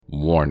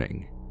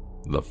Warning: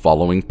 the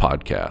following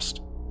podcast,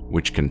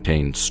 which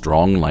contains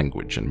strong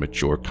language and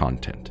mature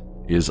content,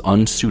 is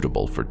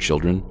unsuitable for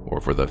children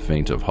or for the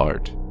faint of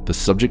heart. The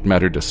subject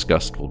matter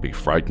discussed will be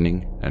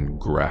frightening and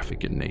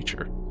graphic in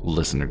nature.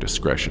 Listener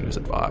discretion is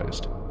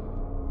advised.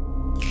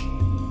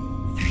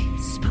 Three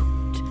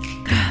spooked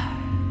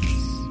girls.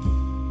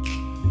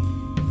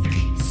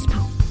 Three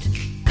spooked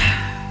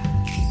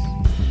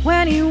girls.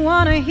 When you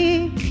wanna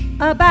hear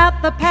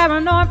about the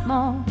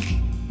paranormal,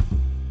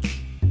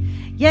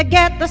 you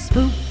get the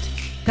spooked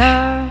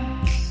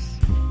girls.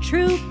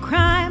 True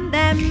crime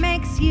that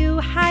makes you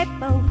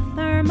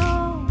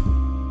hypothermal.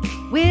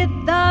 With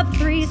the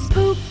three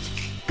spooked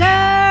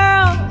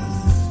girls.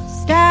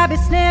 Stabby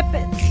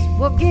snippets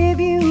will give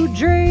you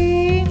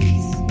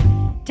dreams.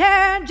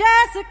 Tara and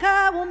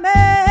Jessica will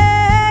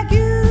make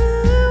you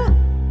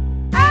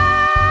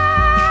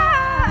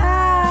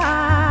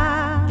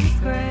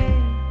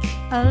scream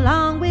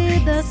along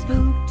with the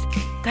spooked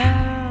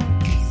girls.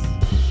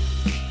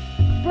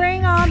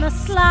 Bring on the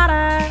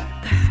slaughter.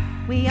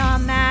 We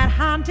on that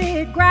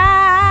haunted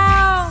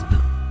ground.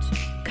 Spooked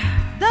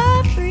girls.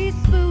 The three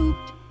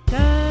spooked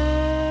girls.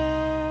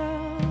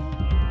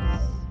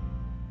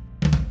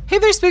 Hey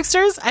there,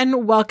 spooksters,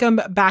 and welcome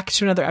back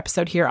to another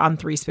episode here on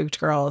Three Spooked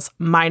Girls.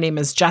 My name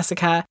is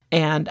Jessica,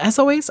 and as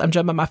always, I'm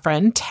joined by my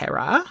friend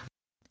Tara.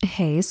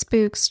 Hey,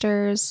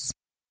 spooksters.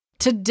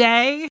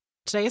 Today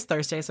is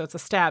Thursday, so it's a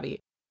stabby.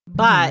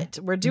 But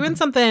we're doing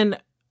something.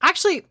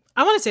 Actually,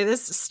 I want to say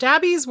this.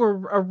 Stabbies were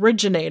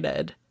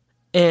originated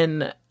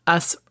in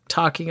us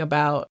talking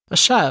about a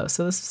show.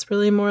 So this is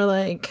really more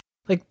like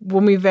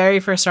when we very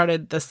first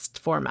started this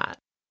format.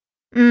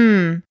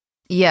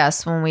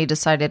 Yes, when we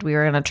decided we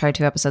were going to try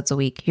 2 episodes a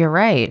week. You're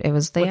right. It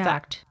was the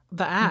act.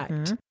 The act.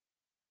 Mm-hmm.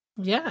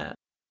 Yeah.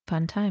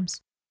 Fun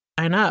times.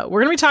 I know.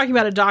 We're going to be talking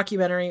about a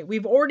documentary.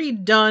 We've already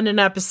done an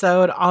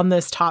episode on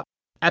this top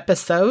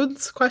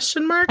episodes, ?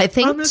 I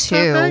think on this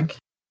 2. topic.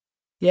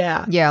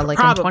 Yeah. Yeah, like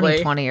probably. in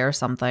 2020 or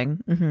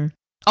something. Mm-hmm.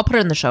 I'll put it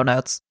in the show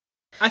notes.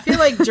 I feel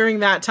like during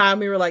that time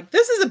we were like,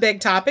 this is a big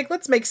topic.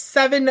 Let's make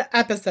 7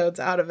 episodes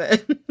out of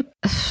it.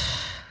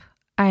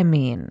 I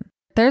mean,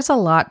 there's a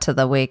lot to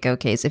the Waco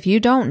case. If you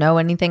don't know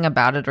anything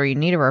about it or you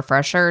need a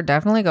refresher,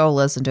 definitely go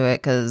listen to it,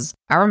 because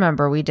I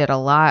remember we did a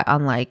lot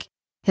on like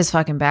his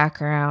fucking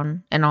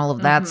background and all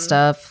of that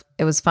stuff.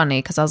 It was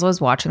funny because as I was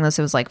watching this,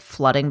 it was like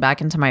flooding back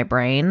into my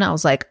brain. I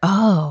was like,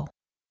 oh,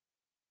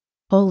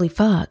 holy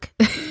fuck.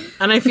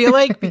 And I feel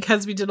like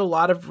because we did a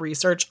lot of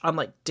research on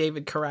like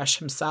David Koresh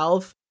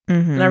himself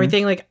and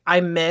everything, like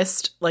I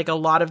missed like a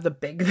lot of the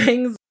big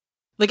things.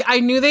 Like I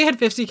knew they had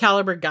 50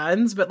 caliber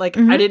guns, but like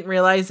I didn't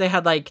realize they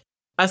had like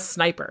a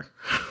sniper.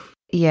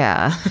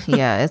 Yeah,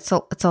 it's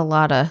a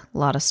lot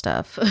of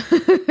stuff.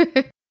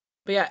 But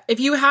yeah, if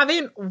you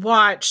haven't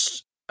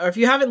watched or if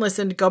you haven't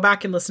listened, go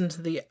back and listen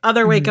to the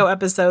other Waco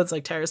episodes.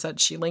 Like Tara said,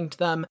 she linked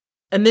them.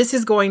 And this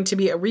is going to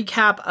be a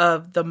recap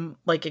of the,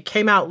 like it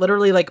came out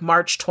literally like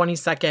March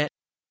 22nd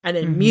and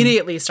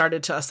immediately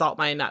started to assault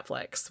my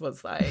Netflix.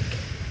 Was like,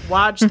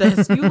 watch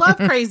this. You love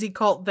crazy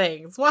cult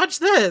things. Watch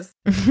this.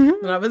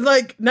 And I was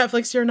like,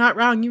 Netflix, you're not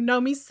wrong. You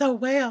know me so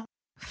well.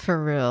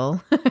 For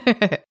real.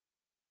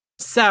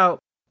 So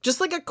just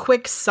like a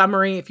quick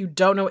summary, if you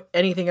don't know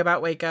anything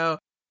about Waco,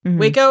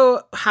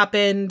 Waco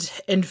happened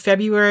in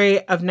February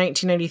of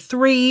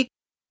 1993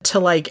 to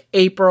like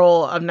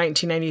April of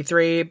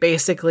 1993,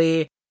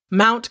 basically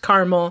Mount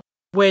Carmel,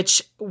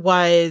 which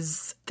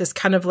was this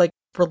kind of like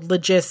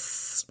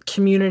religious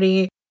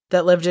community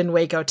that lived in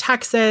Waco,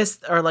 Texas,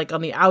 or like on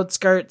the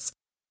outskirts.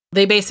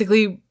 They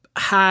basically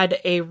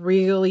had a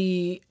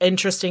really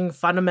interesting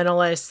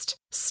fundamentalist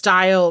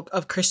style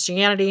of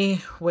Christianity,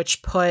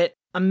 which put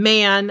a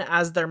man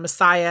as their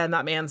messiah, and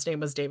that man's name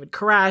was David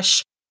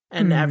Koresh,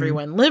 and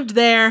everyone lived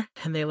there,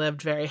 and they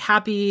lived very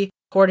happy,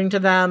 according to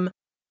them.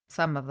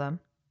 Some of them.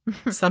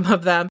 Some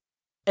of them.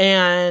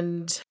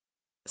 And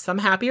some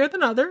happier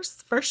than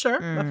others, for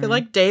sure. I feel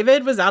like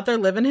David was out there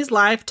living his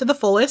life to the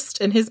fullest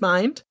in his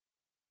mind.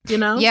 You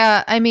know?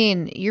 Yeah, I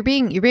mean, you're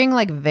being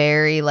like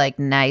very like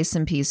nice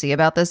and PC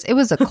about this. It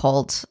was a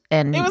cult,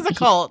 and it was a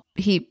cult.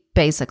 He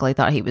basically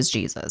thought he was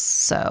Jesus.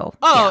 So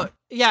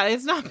yeah,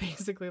 it's not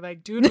basically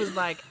like dude was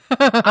like,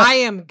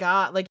 I am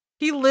God. Like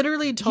he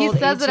literally told. He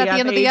says ATF it at the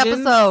end of the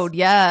agents, episode.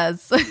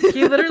 Yes,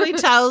 he literally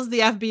tells the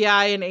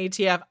FBI and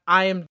ATF,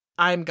 I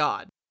am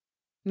God,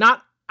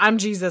 not I'm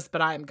Jesus,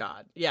 but I am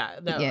God. Yeah,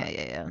 no,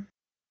 yeah.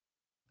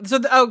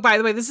 So by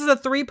the way, this is a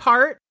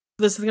 3-part.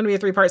 This is going to be a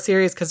 3-part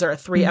series because there are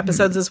 3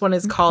 episodes. This one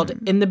is called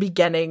In the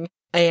Beginning.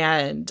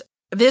 And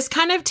this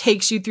kind of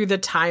takes you through the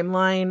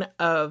timeline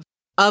of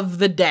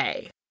the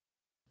day.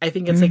 I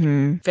think it's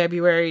like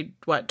February,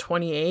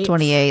 28th?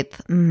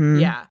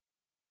 28th. Yeah.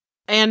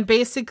 And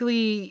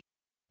basically,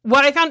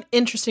 what I found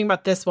interesting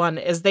about this one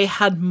is they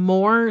had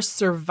more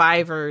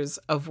survivors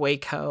of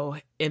Waco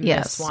in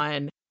this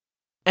one.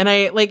 And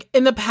I, like,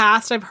 in the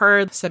past, I've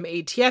heard some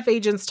ATF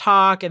agents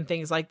talk and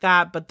things like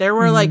that. But there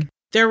were,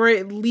 there were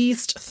at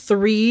least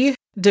 3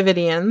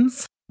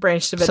 Davidians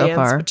Branch Davidians, So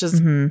far.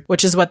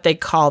 which is what they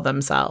call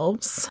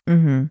themselves.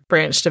 Branch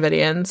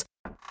Davidians.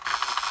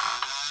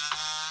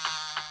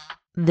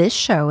 This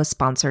show is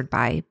sponsored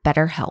by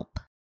BetterHelp.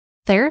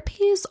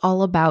 Therapy is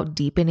all about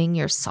deepening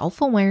your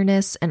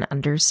self-awareness and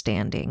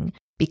understanding,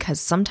 because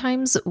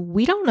sometimes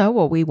we don't know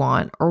what we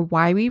want or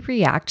why we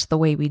react the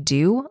way we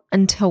do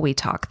until we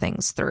talk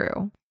things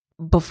through.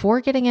 Before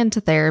getting into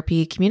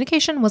therapy,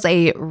 communication was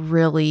a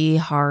really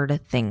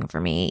hard thing for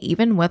me,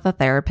 even with a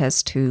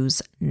therapist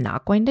who's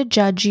not going to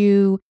judge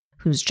you,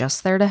 who's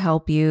just there to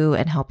help you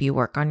and help you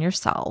work on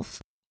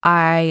yourself.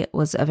 I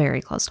was a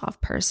very closed off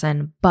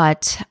person,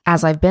 but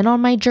as I've been on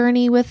my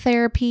journey with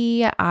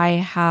therapy, I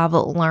have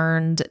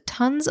learned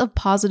tons of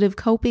positive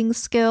coping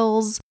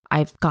skills.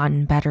 I've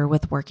gotten better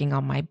with working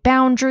on my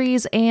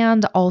boundaries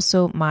and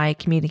also my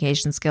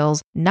communication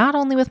skills, not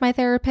only with my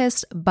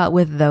therapist, but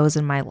with those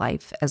in my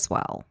life as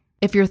well.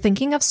 If you're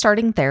thinking of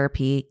starting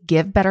therapy,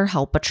 give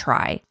BetterHelp a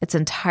try. It's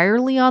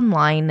entirely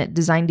online,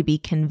 designed to be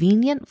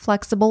convenient,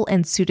 flexible,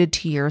 and suited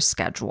to your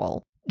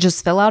schedule.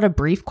 Just fill out a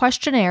brief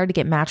questionnaire to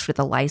get matched with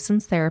a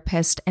licensed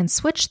therapist and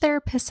switch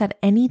therapists at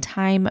any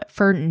time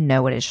for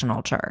no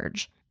additional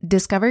charge.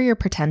 Discover your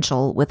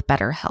potential with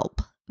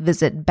BetterHelp.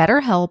 Visit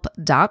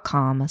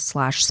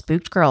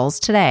betterhelp.com/spookedgirls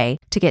today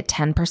to get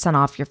 10%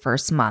 off your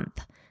first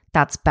month.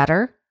 That's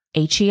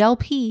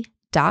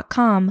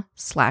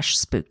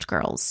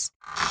betterhelp.com/spookedgirls.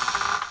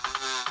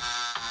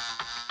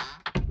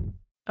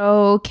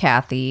 Oh,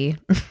 Kathy.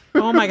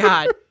 Oh my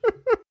God.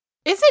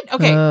 Is it?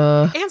 Okay,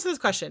 answer this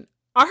question.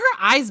 Are her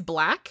eyes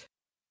black?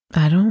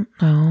 I don't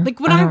know. Like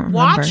when I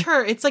watch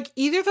her, it's like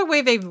either the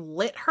way they've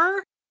lit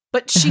her,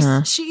 but she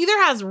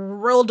either has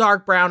real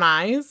dark brown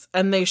eyes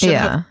and they should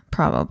have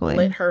probably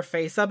lit her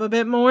face up a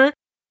bit more.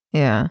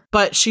 Yeah.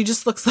 But she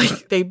just looks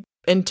like they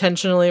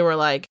intentionally were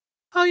like,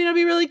 oh,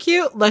 be really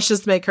cute. Let's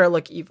just make her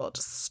look evil.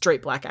 Just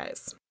straight black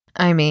eyes.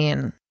 I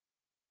mean,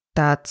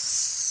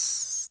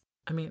 that's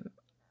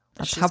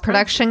how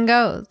production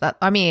goes.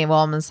 I'm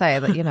going to say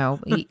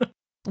that,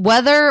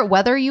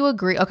 whether you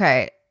agree.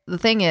 Okay. The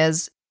thing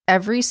is,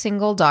 every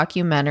single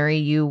documentary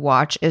you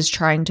watch is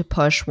trying to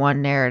push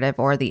one narrative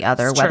or the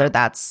other, whether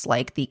that's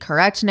like the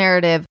correct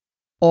narrative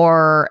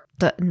or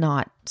the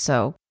not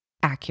so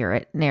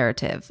accurate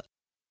narrative.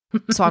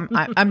 So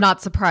I'm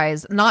not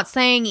surprised. Not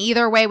saying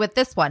either way with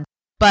this one,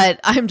 but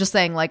I'm just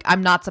saying like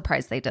I'm not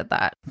surprised they did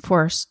that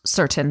for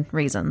certain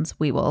reasons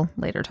we will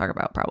later talk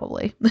about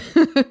probably.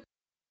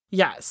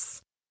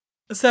 Yes.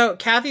 So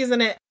Kathy's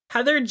in it.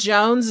 Heather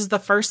Jones is the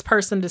first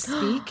person to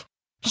speak.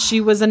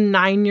 She was a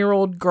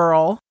 9-year-old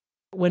girl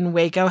when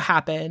Waco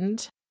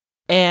happened,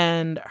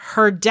 and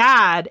her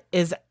dad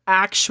is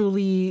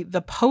actually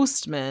the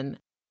postman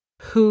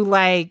who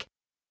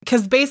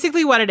because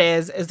basically what it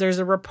is there's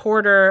a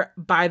reporter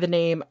by the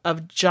name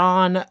of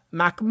John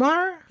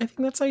McNamara. I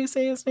think that's how you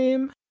say his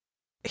name.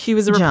 He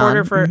was a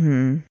reporter for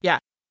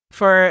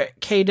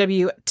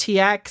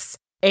KWTX,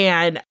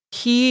 and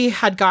he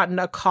had gotten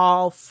a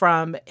call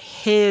from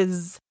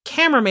his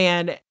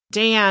cameraman,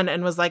 Dan,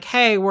 and was like,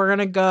 hey, we're going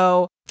to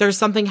go. There's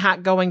something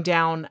going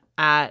down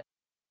at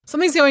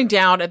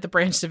the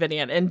Branch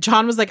Davidian. And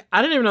John was like,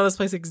 I didn't even know this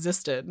place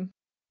existed.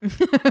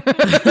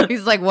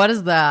 He's like, what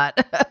is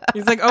that?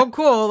 He's like, oh,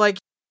 cool. Like,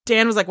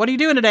 Dan was like, what are you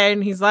doing today?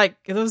 And he's like,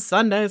 it was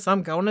Sunday, so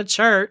I'm going to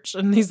church.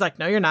 And he's like,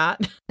 no, you're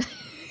not.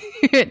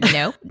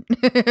 Nope.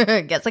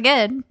 Guess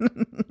again.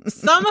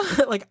 Some,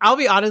 I'll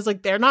be honest,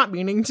 they're not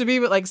meaning to be,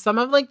 but some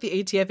of the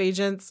ATF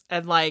agents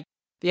and the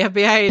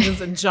FBI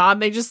agents and John,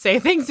 they just say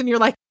things and you're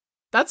like,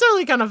 that's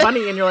really kind of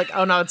funny. And you're like,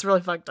 oh no, it's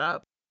really fucked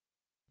up.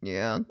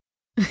 Yeah.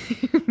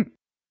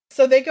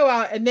 So they go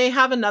out and they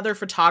have another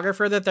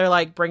photographer that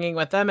they're bringing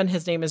with them. And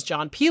his name is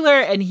Jim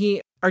Peeler.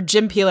 He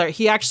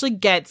actually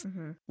gets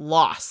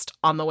lost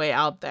on the way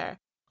out there.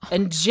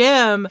 And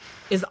Jim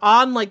is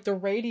on the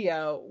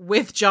radio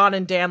with John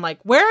and Dan,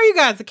 where are you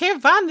guys? I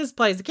can't find this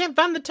place. I can't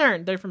find the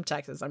turn. They're from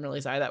Texas. I'm really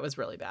sorry. That was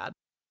really bad.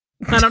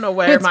 I don't know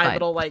where my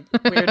little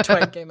weird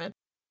twang came in.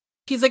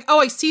 He's like, oh,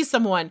 I see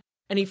someone.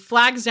 And he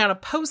flags down a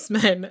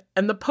postman.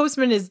 And the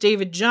postman is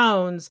David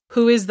Jones,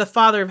 who is the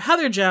father of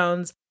Heather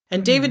Jones.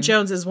 And David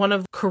Jones is one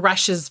of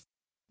Koresh's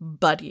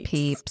buddies.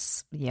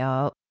 Peeps.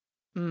 Yup.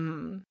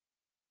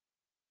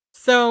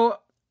 So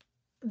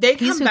they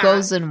come back. He's who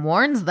goes and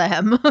warns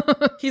them.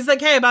 He's like,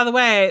 hey, by the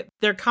way,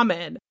 they're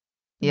coming.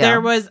 Yeah.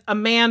 There was a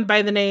man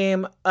by the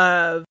name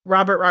of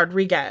Robert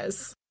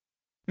Rodriguez.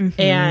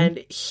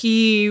 And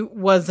he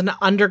was an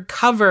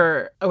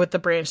undercover with the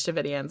Branch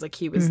Davidians.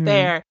 He was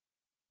there.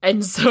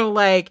 And so,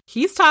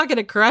 he's talking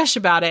to Koresh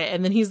about it.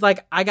 And then he's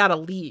like, I gotta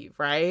leave,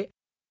 right?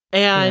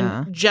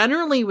 And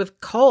generally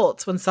with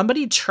cults, when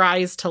somebody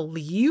tries to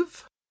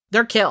leave,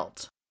 they're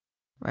killed.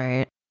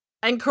 Right.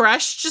 And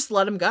Koresh just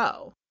let him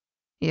go.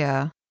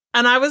 Yeah.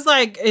 And I was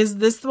like, is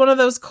this one of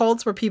those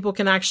cults where people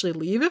can actually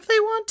leave if they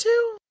want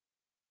to?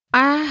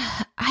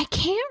 I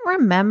can't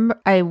remember.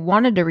 I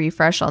wanted to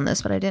refresh on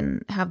this, but I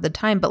didn't have the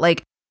time.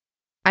 But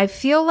I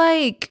feel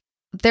like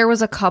there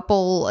was a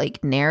couple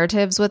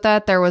narratives with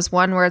that. There was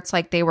one where it's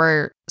they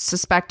were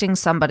suspecting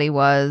somebody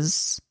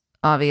was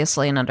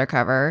obviously an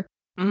undercover.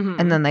 Mm-hmm.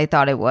 And then they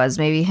thought it was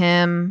maybe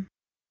him.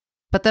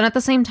 But then at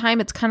the same time,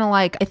 it's kind of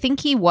like, I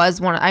think he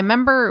was one. I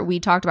remember we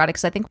talked about it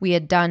because I think we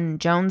had done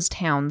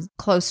Jonestown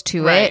close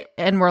to it.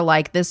 And we're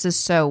like, this is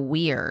so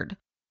weird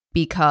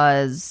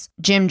because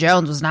Jim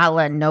Jones was not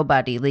letting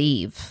nobody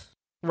leave.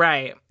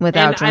 Right.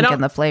 Without drinking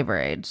the Flavor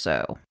Aid.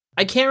 So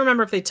I can't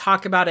remember if they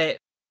talk about it.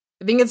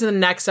 I think it's in the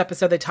next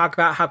episode. They talk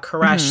about how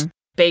Koresh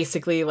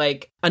basically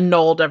like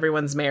annulled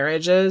everyone's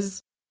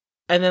marriages.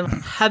 And then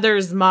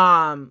Heather's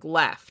mom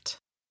left.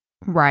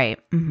 Right.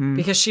 Mm-hmm.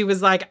 Because she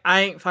was like,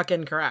 I ain't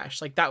fucking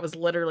Koresh. Like, that was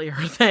literally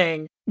her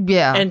thing.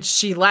 Yeah. And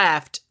she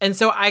left. And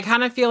so I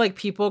kind of feel like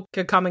people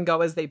could come and go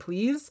as they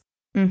please.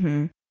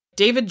 Mm-hmm.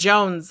 David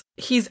Jones,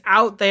 he's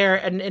out there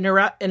and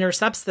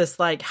intercepts this,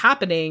 like,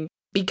 happening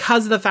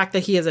because of the fact that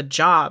he has a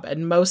job.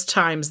 And most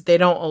times they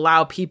don't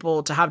allow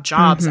people to have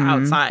jobs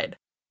outside.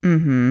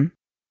 Mm-hmm.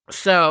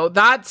 So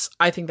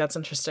I think that's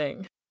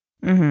interesting.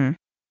 Mm-hmm.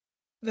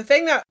 The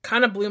thing that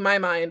kind of blew my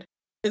mind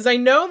is I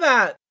know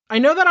that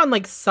on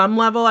like some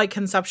level I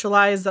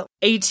conceptualize that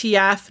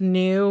ATF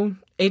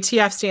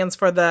stands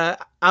for the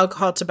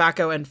Alcohol,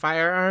 Tobacco, and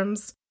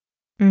Firearms.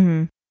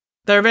 Mm-hmm.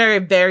 They're a very,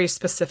 very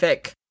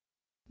specific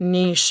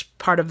niche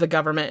part of the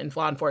government and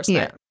law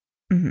enforcement.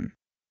 Yeah. Mm-hmm.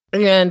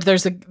 And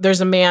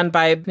there's a man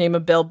by the name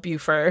of Bill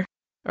Buford.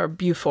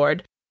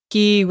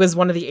 He was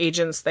one of the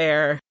agents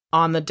there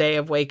on the day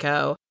of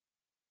Waco.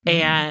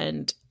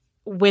 And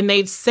when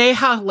they say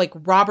how like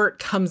Robert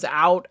comes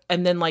out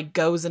and then like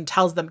goes and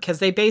tells them, because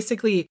they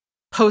basically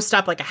post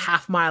up like a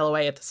half mile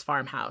away at this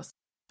farmhouse,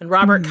 and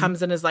Robert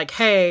comes in and is like,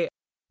 hey,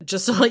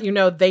 just to let you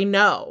know, they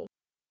know,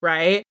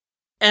 right?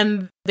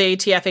 And the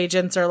ATF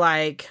agents are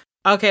like,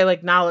 okay,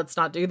 like now let's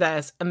not do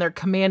this. And their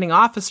commanding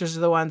officers are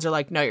the ones who are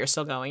like, no, you're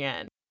still going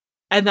in.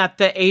 And that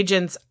the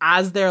agents,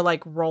 as they're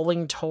like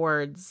rolling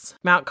towards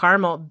Mount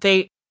Carmel,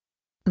 they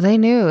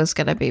knew it was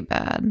going to be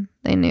bad.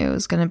 They knew it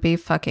was going to be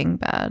fucking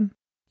bad.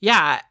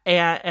 Yeah,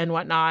 and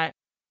whatnot.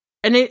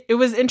 And it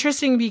was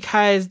interesting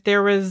because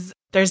there's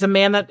a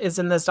man that is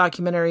in this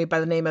documentary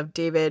by the name of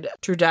David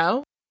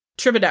Trudeau.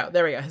 There we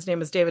go. His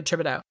name is David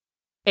Trudeau.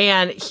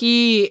 And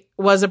he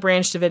was a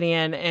Branch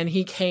Davidian, and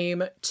he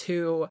came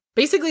to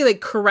basically like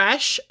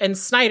Koresh and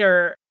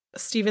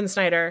Steven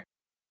Snyder,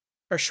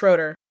 or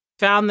Schroeder,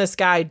 found this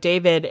guy,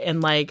 David, in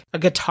like a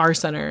Guitar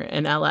Center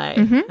in LA.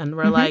 And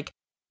we're like,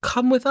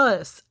 come with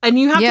us. And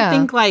you have to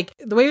think like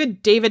the way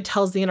that David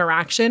tells the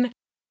interaction,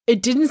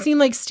 it didn't seem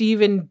like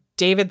Steve and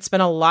David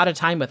spent a lot of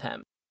time with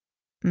him.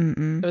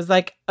 It was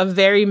like a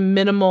very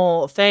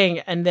minimal thing.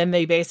 And then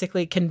they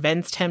basically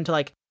convinced him to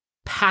like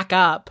pack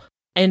up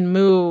and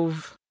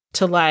move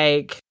to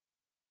like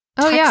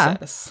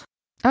Texas.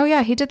 Oh,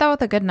 yeah. He did that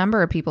with a good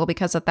number of people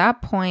because at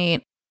that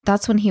point,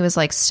 that's when he was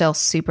like still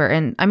super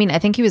I mean, I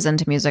think he was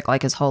into music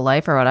like his whole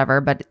life or whatever,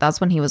 but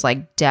that's when he was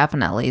like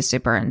definitely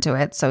super into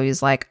it. So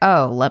he's like,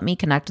 oh, let me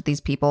connect with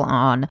these people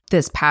on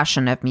this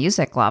passion of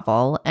music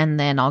level, and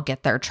then I'll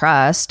get their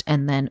trust,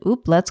 and then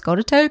let's go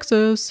to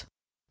Texas.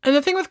 And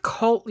the thing with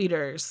cult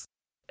leaders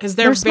is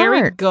they're very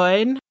smart.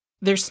 good.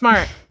 They're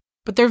smart,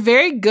 but they're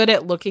very good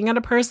at looking at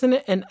a person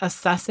and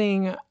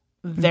assessing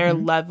their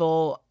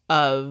level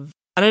of,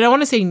 and I don't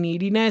want to say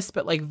neediness,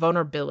 but like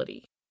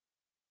vulnerability.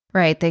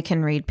 Right. They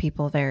can read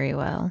people very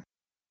well.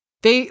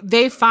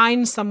 They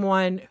find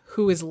someone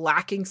who is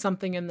lacking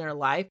something in their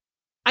life.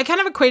 I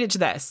kind of equate it to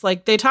this.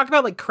 Like they talk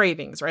about like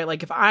cravings, right?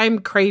 Like if I'm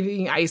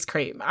craving ice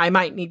cream, I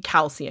might need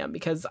calcium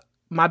because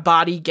my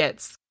body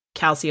gets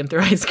calcium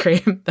through ice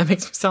cream. That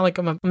makes me sound like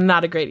I'm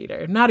not a great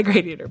eater. Not a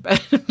great eater, but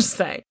I'm just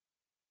saying.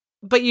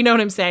 But you know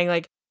what I'm saying?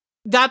 Like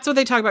that's what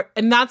they talk about.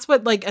 And that's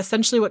what like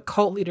essentially what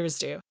cult leaders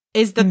do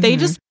is that they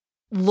just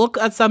look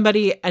at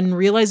somebody and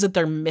realize that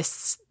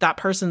that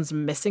person's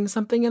missing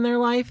something in their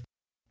life,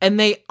 and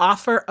they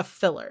offer a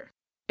filler.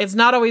 It's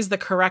not always the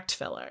correct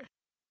filler.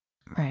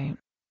 Right.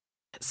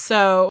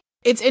 So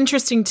it's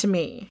interesting to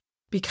me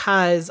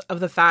because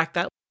of the fact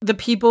that the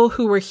people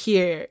who were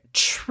here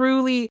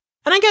truly,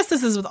 and I guess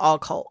this is with all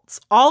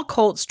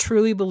cults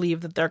truly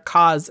believe that their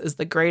cause is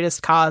the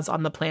greatest cause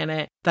on the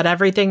planet, that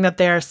everything that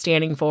they're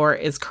standing for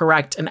is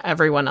correct and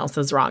everyone else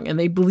is wrong. And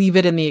they believe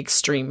it in the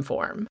extreme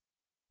form.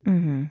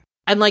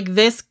 And like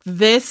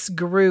this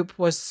group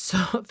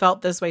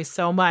felt this way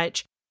so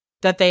much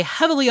that they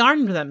heavily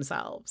armed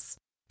themselves.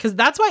 Because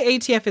that's why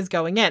ATF is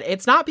going in.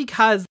 It's not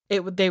because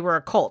they were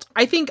a cult.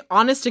 I think,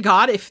 honest to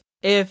God,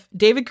 if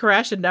David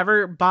Koresh had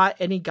never bought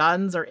any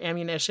guns or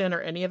ammunition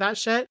or any of that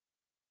shit,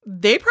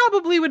 they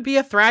probably would be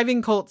a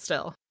thriving cult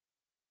still.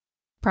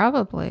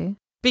 Probably.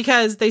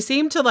 Because they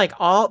seemed to like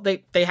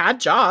they had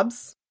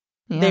jobs.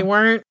 Yeah. They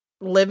weren't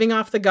living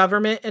off the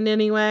government in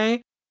any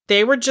way.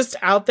 They were just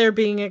out there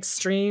being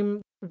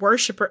extreme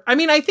worshiper. I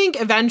mean, I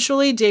think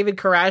eventually David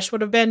Koresh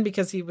would have been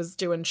because he was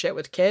doing shit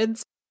with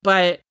kids.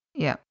 But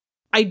yeah,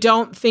 I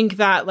don't think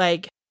that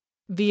like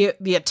the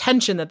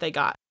attention that they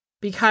got,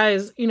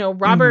 because, you know,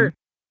 Robert,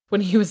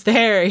 when he was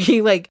there,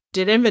 he like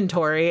did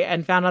inventory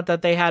and found out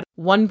that they had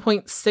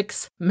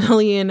 1.6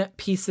 million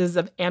pieces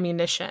of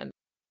ammunition.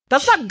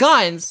 That's not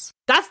guns.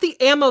 That's the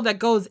ammo that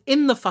goes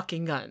in the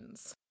fucking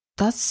guns.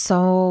 That's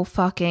so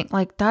fucking,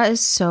 like, that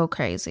is so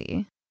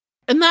crazy.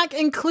 And that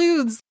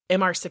includes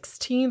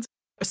MR16s,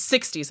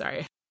 60,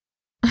 sorry.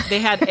 They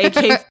had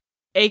AK,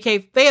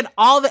 they had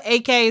all the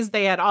AKs,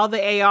 they had all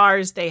the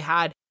ARs, they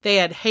had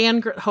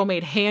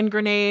homemade hand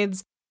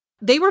grenades.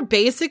 They were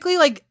basically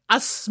like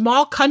a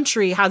small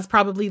country has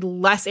probably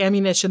less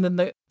ammunition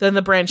than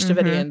the Branch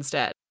Davidians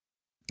did.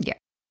 Yeah.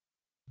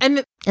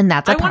 And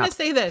that's I want to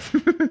say this.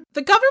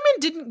 The government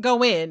didn't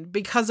go in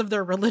because of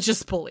their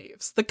religious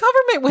beliefs. The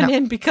government went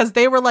in because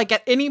they were like,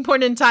 at any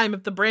point in time,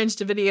 if the Branch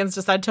Davidians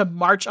decide to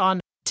march on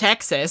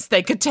Texas,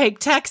 they could take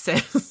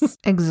Texas.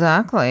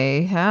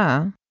 Exactly.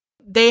 Yeah.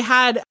 They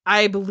had,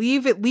 I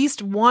believe, at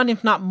least one,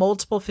 if not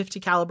multiple 50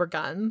 caliber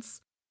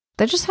guns.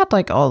 They just had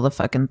like all the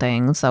fucking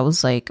things. That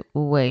was like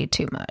way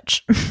too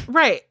much.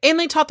 Right. And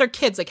they taught their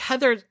kids, like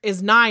Heather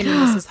is 9 when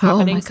this is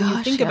happening. Oh my so you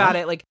gosh, think about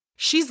it, like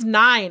she's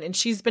 9 and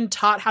she's been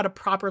taught how to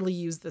properly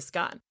use this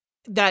gun.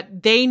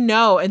 That they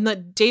know, and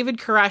that David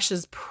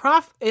Koresh's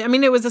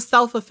it was a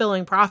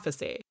self-fulfilling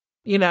prophecy.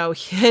 You know,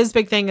 his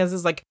big thing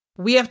is like,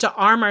 we have to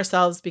arm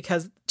ourselves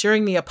because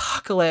during the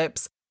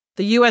apocalypse,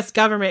 the U.S.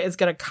 government is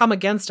going to come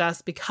against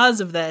us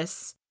because of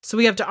this. So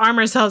we have to arm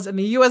ourselves. And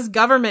the U.S.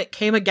 government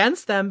came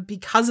against them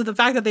because of the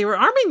fact that they were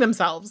arming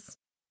themselves.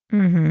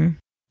 Mm-hmm.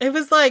 It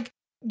was like,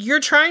 you're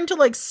trying to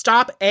like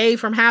stop A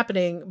from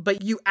happening,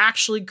 but you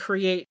actually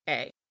create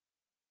A.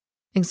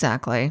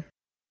 Exactly.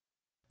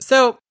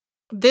 So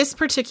this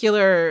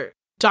particular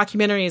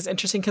documentary is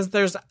interesting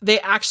because they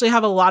actually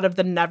have a lot of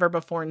the never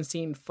before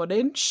seen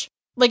footage.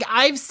 Like,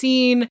 I've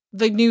seen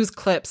the news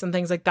clips and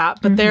things like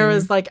that, but there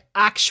was like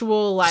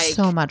actual, like,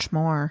 so much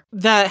more.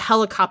 The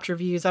helicopter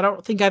views. I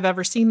don't think I've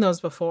ever seen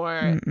those before.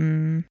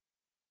 Mm-mm.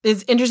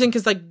 It's interesting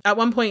because, like, at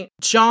one point,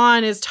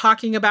 John is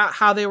talking about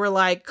how they were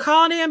like,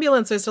 call an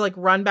ambulance. So he has to like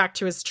run back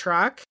to his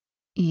truck.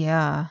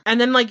 Yeah.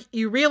 And then, like,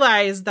 you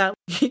realize that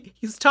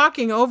he's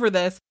talking over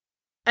this.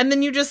 And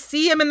then you just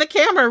see him in the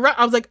camera.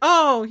 I was like,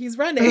 oh, he's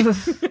running.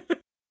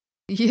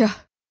 Yeah.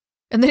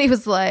 And then he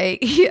was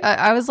like,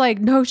 I was like,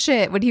 no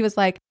shit. When he was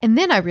like, and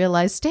then I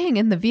realized staying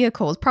in the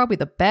vehicle was probably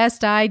the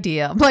best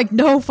idea. I'm like,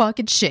 no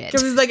fucking shit.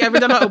 Because he's like, every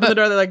time I open the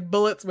door, they're like,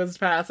 bullets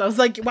whizzed past. I was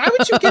like, why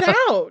would you get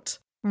out?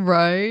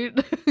 Right.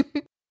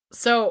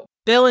 So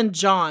Bill and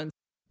John,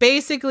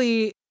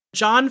 basically,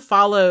 John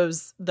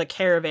follows the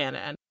caravan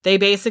in. They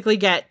basically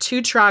get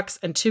 2 trucks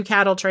and 2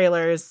 cattle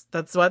trailers.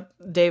 That's what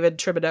David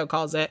Thibodeau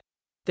calls it.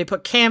 They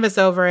put canvas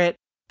over it.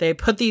 They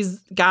put these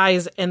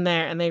guys in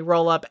there and they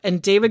roll up.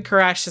 And David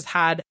Koresh has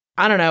had,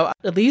 I don't know,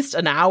 at least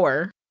an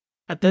hour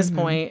at this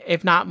point,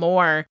 if not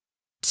more,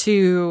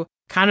 to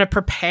kind of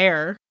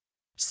prepare.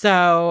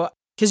 So,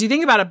 because you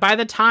think about it, by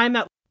the time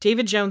that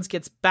David Jones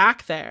gets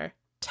back there,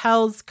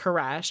 tells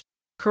Koresh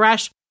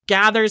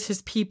gathers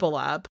his people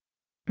up.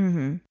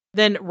 Mm-hmm.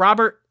 Then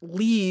Robert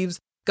leaves,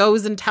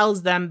 goes and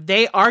tells them.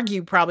 They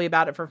argue probably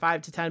about it for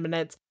 5 to 10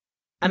 minutes.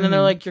 And then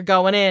they're like, you're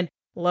going in,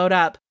 load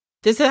up.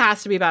 This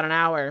has to be about an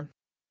hour.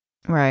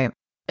 Right.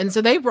 And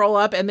so they roll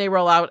up and they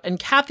roll out. And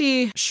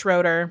Kathy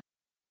Schroeder,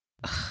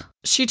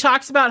 she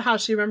talks about how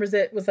she remembers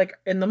it was like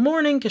in the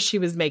morning because she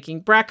was making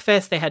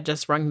breakfast. They had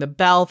just rung the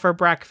bell for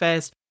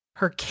breakfast.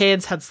 Her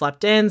kids had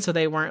slept in, so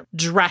they weren't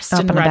dressed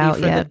and ready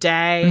for the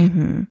day.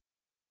 Mm-hmm.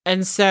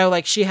 And so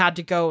like she had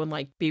to go and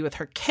like be with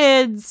her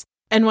kids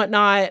and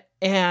whatnot.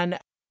 And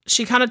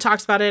she kind of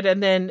talks about it.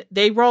 And then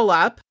they roll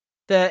up.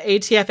 The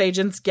ATF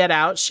agents get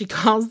out. She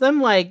calls them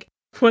like,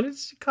 what did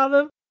she call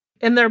them?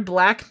 In their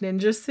black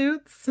ninja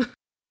suits.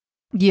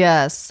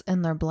 Yes,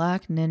 in their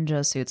black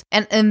ninja suits.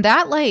 And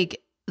that,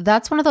 like,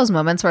 that's one of those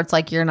moments where it's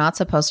like you're not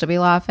supposed to be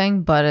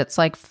laughing, but it's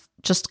like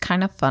just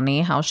kind of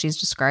funny how she's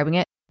describing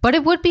it. But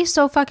it would be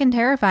so fucking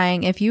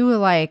terrifying if you were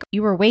like,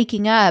 you were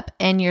waking up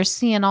and you're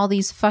seeing all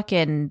these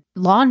fucking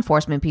law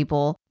enforcement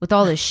people with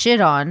all this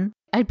shit on.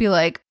 I'd be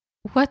like,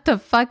 what the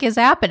fuck is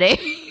happening?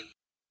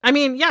 I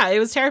mean, yeah, it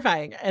was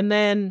terrifying. And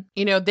then,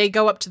 you know, they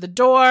go up to the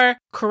door.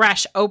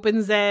 Koresh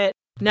opens it.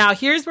 Now,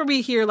 here's where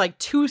we hear like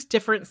 2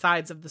 different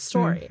sides of the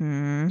story.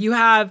 Mm-hmm. You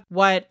have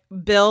what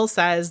Bill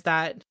says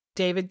that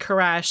David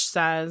Koresh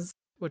says,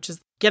 which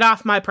is, get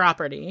off my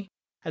property,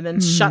 and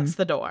then shuts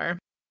the door.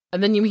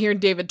 And then you hear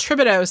David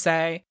Thibodeau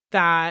say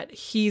that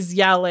he's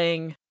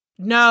yelling,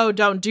 no,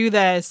 don't do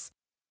this.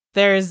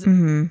 There's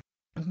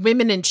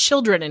women and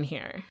children in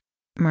here.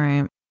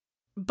 Right.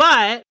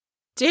 But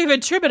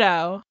David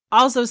Thibodeau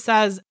also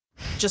says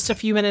just a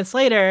few minutes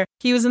later,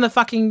 he was in the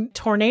fucking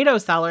tornado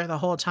cellar the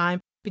whole time.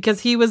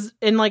 Because he was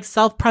in like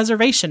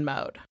self-preservation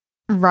mode.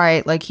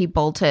 Right. Like he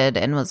bolted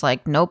and was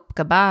like, nope,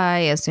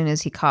 goodbye, as soon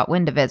as he caught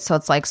wind of it. So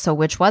it's like, so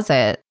which was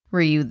it?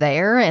 Were you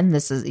there and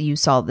you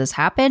saw this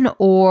happen?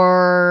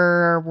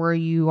 Or were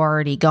you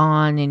already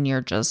gone and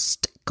you're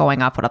just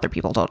going off what other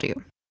people told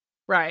you?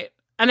 Right.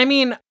 And I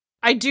mean,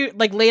 I do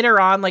like later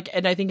on, like,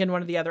 and I think in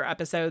one of the other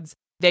episodes,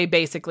 they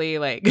basically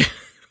like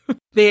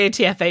the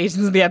ATF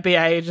agents, the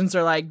FBI agents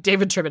are like,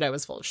 David Thibodeau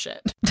was full of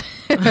shit.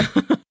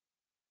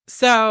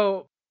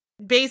 So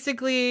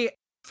basically,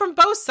 from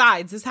both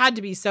sides, this had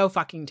to be so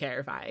fucking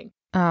terrifying.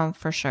 Oh,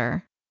 for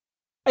sure.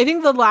 I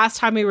think the last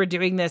time we were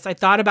doing this, I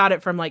thought about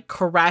it from like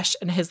Koresh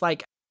and his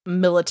like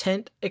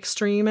militant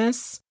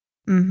extremist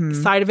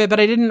side of it, but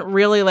I didn't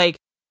really like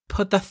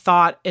put the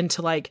thought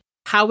into like,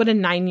 how would a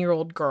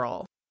 9-year-old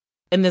girl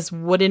in this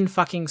wooden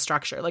fucking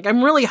structure? Like,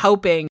 I'm really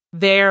hoping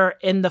they're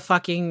in the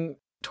fucking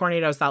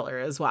tornado cellar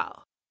as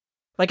well.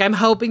 Like, I'm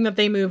hoping that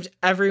they moved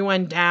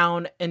everyone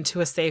down into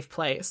a safe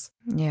place.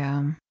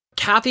 Yeah.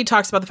 Kathy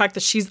talks about the fact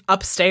that she's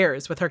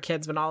upstairs with her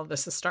kids when all of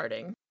this is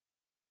starting.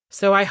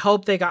 So I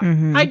hope they got,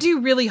 I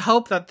do really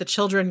hope that the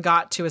children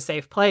got to a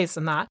safe place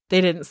and that they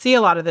didn't see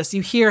a lot of this.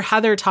 You hear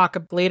Heather talk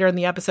later in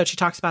the episode, she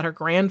talks about her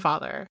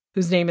grandfather,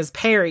 whose name is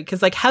Perry,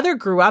 because like Heather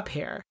grew up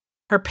here.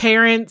 Her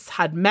parents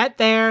had met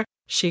there.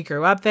 She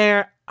grew up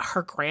there.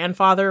 Her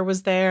grandfather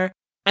was there.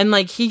 And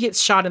like he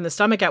gets shot in the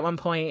stomach at one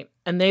point,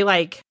 and they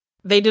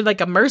did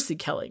like a mercy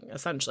killing,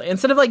 essentially.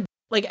 Instead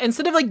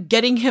of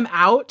getting him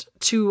out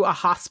to a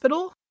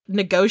hospital,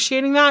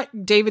 negotiating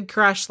that, David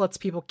Koresh lets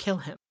people kill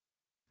him.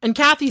 And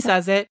Kathy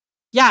says it.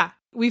 Yeah,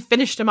 we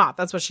finished him off.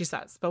 That's what she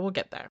says, but we'll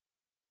get there.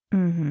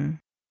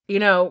 You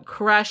know,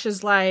 Koresh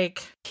is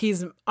like,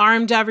 he's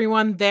armed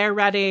everyone. They're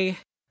ready.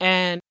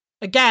 And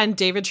again,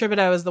 David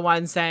Thibodeau is the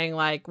one saying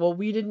like, well,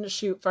 we didn't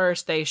shoot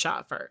first. They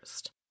shot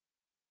first.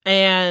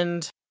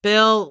 And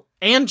Bill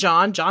and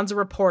John's a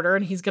reporter,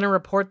 and he's going to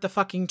report the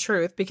fucking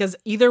truth, because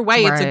either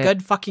way, it's a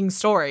good fucking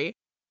story.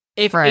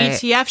 If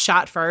ATF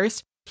shot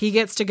first, he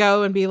gets to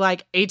go and be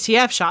like,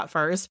 ATF shot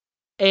first.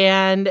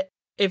 And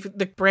if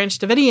the Branch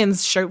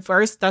Davidians shoot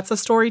first, that's a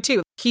story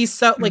too. He's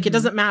so like, it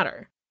doesn't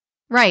matter.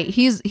 Right.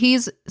 He's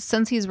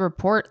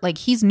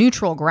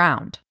neutral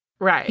ground.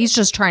 Right. He's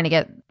just trying to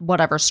get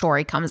whatever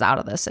story comes out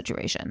of this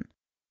situation.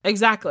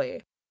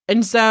 Exactly.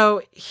 And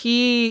so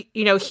he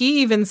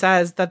even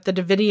says that the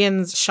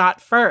Davidians shot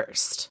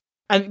first,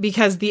 and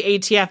because the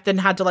ATF then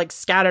had to like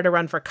scatter to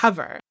run for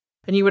cover.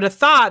 And you would have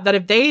thought that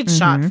if they'd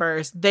shot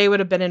first, they would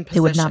have been in position.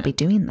 They would not be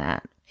doing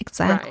that.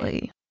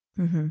 Exactly.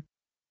 Right.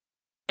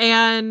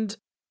 And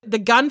the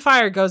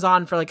gunfire goes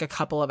on for like a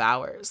couple of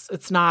hours.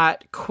 It's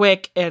not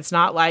quick. It's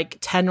not like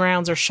 10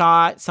 rounds are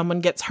shot.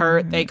 Someone gets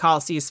hurt. They call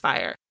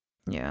ceasefire.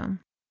 Yeah.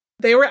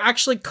 They were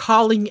actually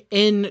calling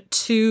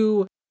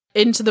into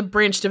the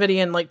Branch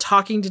Davidian, like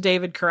talking to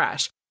David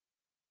Koresh.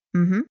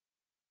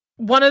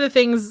 One of the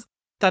things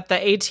that the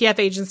ATF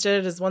agents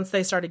did is once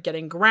they started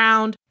getting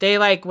ground, they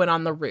like went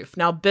on the roof.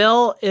 Now,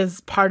 Bill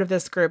is part of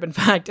this group. In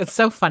fact, it's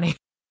so funny.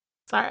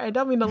 Sorry, I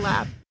don't mean to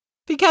laugh.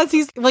 Because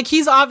he's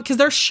off, because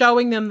they're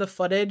showing them the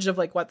footage of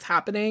like what's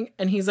happening.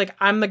 And he's like,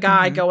 I'm the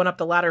guy going up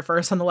the ladder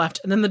first on the left.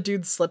 And then the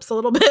dude slips a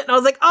little bit. And I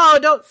was like, oh,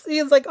 don't see.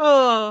 He's like,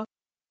 oh,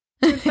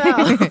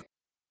 no.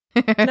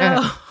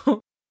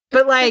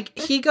 But like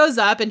he goes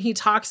up and he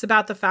talks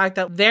about the fact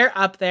that they're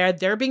up there.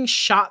 They're being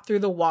shot through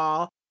the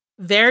wall.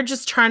 They're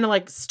just trying to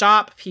like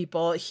stop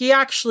people. He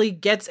actually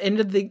gets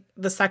into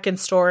the second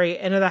story,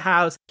 into the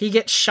house. He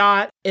gets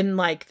shot in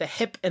like the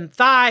hip and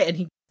thigh, and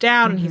he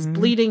down and he's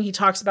bleeding. He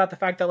talks about the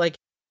fact that like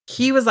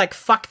he was like,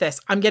 fuck this,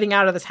 I'm getting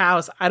out of this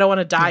house, I don't want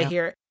to die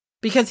here,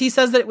 because he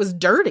says that it was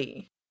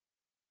dirty.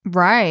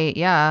 Right.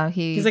 Yeah.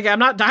 He's like, I'm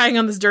not dying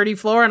on this dirty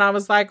floor. And I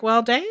was like,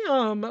 well,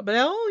 damn,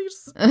 Bill.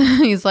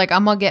 He's like,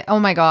 I'm gonna get, oh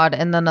my God.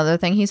 And another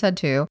thing he said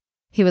too,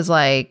 he was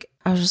like,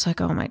 I was just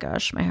like, oh my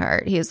gosh, my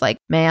heart. He was like,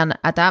 man,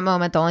 at that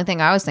moment, the only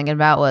thing I was thinking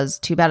about was,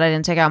 too bad I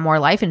didn't take out more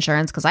life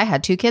insurance because I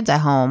had 2 kids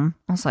at home.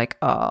 I was like,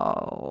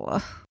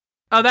 oh,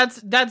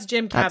 that's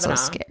Jim Kavanaugh. That's so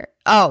scary.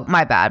 Oh,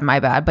 my bad.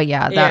 But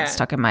yeah, that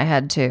stuck in my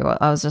head too.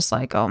 I was just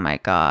like, oh my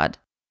God.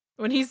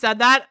 When he said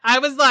that, I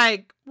was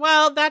like,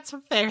 well, that's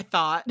a fair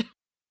thought.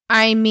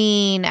 I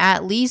mean,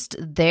 at least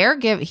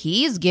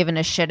he's giving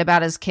a shit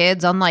about his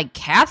kids, unlike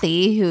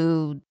Kathy,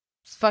 who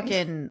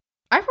fucking,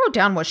 I wrote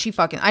down what she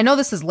fucking, I know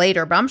this is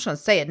later, but I'm just going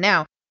to say it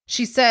now.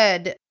 She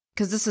said,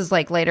 because this is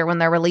like later when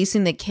they're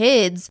releasing the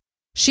kids,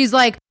 she's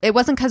like, it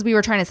wasn't because we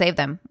were trying to save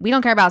them. We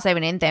don't care about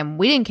saving anything.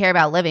 We didn't care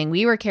about living.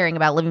 We were caring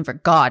about living for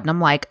God. And I'm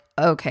like,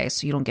 okay,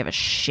 so you don't give a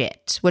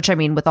shit. Which, I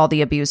mean, with all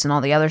the abuse and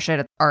all the other shit,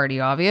 it's already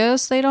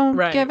obvious they don't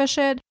give a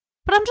shit.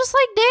 But I'm just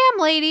like,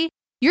 damn, lady,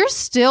 you're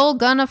still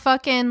gonna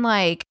fucking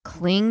like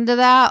cling to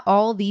that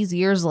all these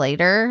years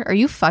later? Are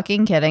you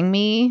fucking kidding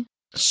me?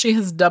 She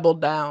has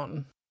doubled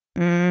down.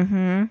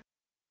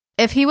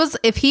 If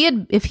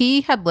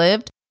he had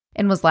lived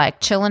and was like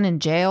chilling in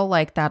jail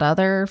like that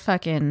other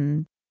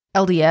fucking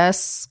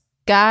LDS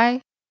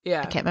guy.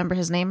 Yeah. I can't remember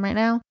his name right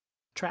now.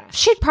 Trash.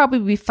 She'd probably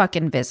be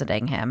fucking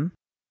visiting him.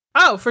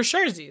 Oh, for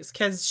sure,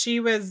 because she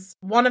was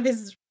one of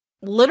his,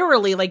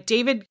 literally, like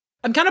David,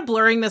 I'm kind of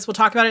blurring this, we'll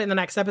talk about it in the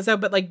next episode,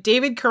 but like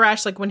David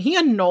Koresh, like when he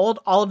annulled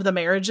all of the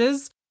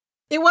marriages,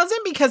 it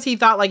wasn't because he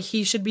thought like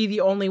he should be the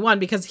only one,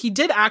 because he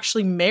did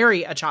actually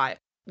marry a child.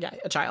 Yeah,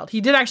 a child.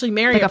 He did actually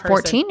marry like a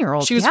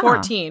 14-year-old. She was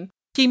 14.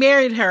 He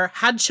married her,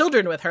 had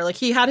children with her. Like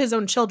he had his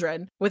own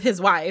children with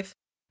his wife,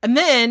 and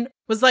then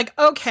was like,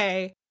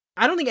 okay,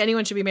 I don't think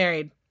anyone should be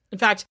married. In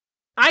fact,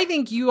 I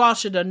think you all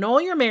should annul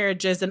your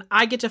marriages and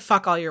I get to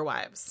fuck all your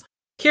wives.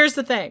 Here's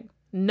the thing.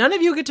 None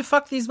of you get to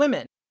fuck these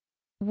women.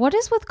 what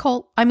is with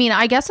cult? I mean,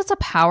 I guess it's a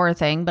power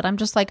thing, but I'm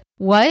just like,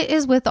 what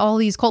is with all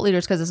these cult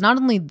leaders? Because it's not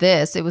only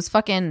this, it was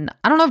fucking,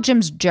 I don't know if Jim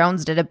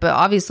Jones did it, but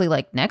obviously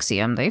like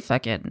Nexium, they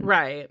fucking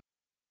right.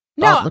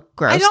 No,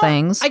 gross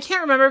things. I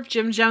can't remember if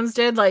Jim Jones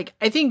did. Like,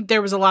 I think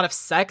there was a lot of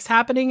sex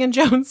happening in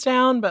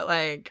Jonestown, but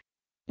like,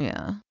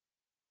 yeah,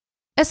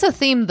 it's a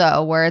theme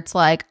though, where it's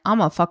like, I'm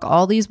gonna fuck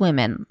all these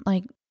women,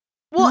 like.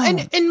 Well,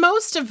 and in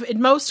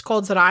most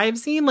cults that I've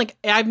seen, like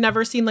I've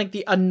never seen like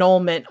the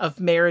annulment of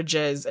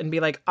marriages and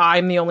be like,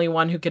 I'm the only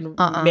one who can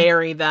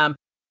marry them.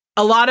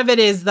 A lot of it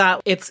is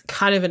that it's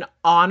kind of an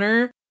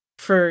honor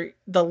for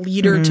the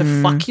leader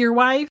to fuck your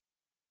wife.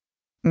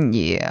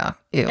 Yeah.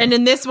 Ew. And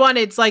in this one,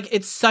 it's like,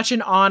 it's such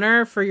an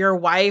honor for your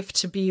wife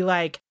to be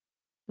like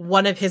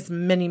one of his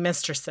many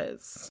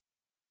mistresses.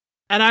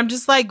 And I'm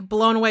just like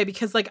blown away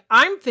because like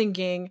I'm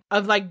thinking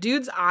of like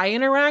dudes I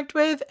interact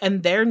with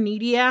and their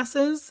needy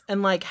asses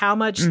and like how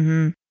much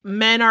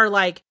men are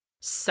like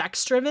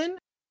sex driven.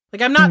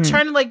 Like I'm not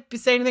trying to like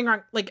say anything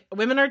wrong. Like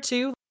women are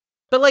too.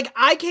 But like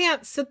I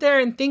can't sit there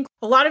and think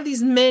a lot of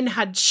these men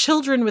had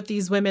children with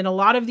these women. A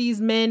lot of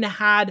these men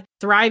had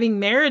thriving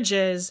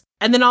marriages.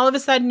 And then all of a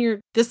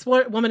sudden this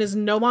woman is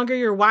no longer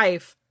your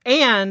wife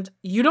and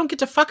you don't get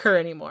to fuck her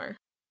anymore.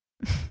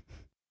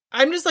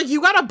 I'm just like,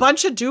 you got a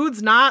bunch of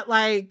dudes not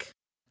like,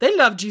 they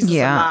love Jesus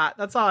a lot.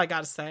 That's all I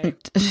got to say.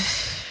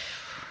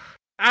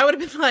 I would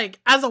have been like,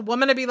 as a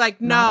woman, to be like,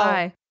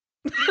 no.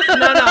 No.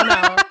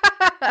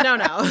 I don't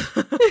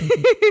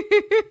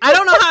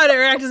know how to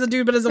react as a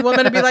dude, but as a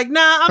woman, to be like,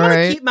 nah, I'm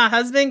going to keep my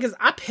husband because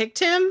I picked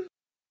him.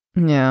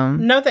 Yeah.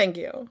 No, thank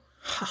you.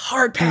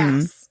 Hard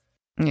pass.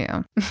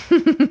 Yeah.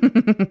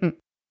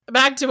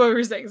 Back to what we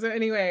were saying. So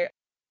anyway,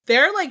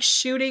 they're like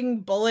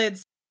shooting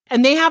bullets.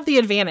 And they have the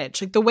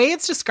advantage. Like the way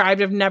it's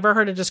described, I've never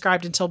heard it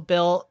described until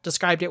Bill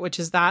described it, which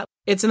is that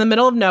it's in the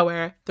middle of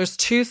nowhere. There's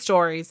 2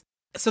 stories.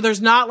 So there's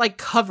not like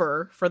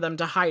cover for them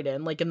to hide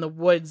in, like in the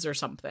woods or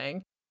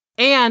something.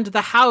 And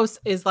the house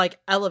is like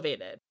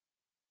elevated.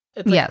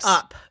 It's like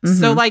up.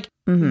 So like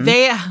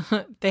they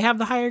have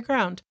the higher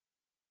ground.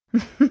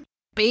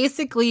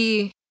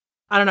 Basically,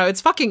 I don't know. It's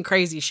fucking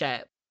crazy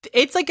shit.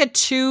 It's like a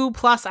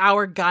 2+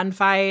 hour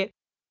gunfight.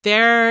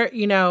 They're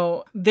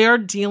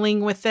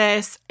dealing with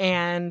this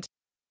and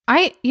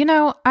I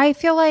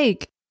feel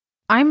like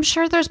I'm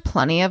sure there's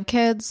plenty of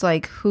kids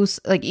like who's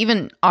like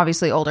even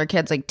obviously older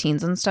kids like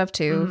teens and stuff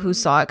too who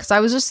saw it because I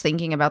was just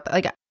thinking about that.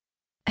 Like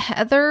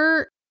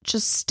Heather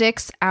just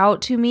sticks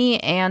out to me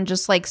and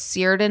just like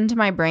seared into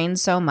my brain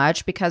so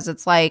much because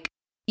it's like,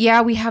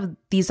 yeah, we have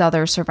these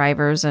other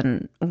survivors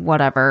and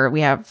whatever. We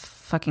have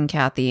fucking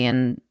Kathy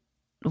and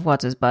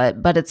what's his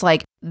butt, but it's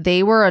like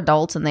they were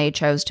adults and they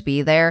chose to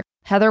be there.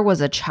 Heather was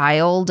a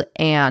child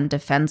and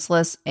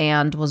defenseless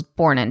and was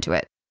born into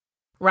it.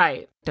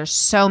 Right. There's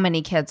so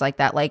many kids like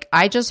that. Like,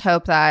 I just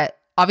hope that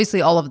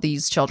obviously all of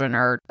these children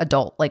are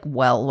adult, like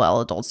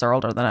well adults. They're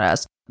older than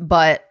us.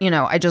 But,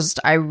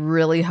 I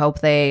really hope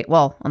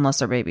unless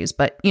they're babies,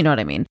 but you know what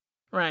I mean?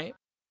 Right.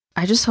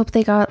 I just hope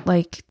they got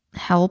like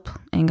help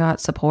and got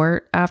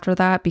support after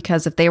that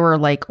because if they were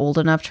like old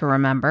enough to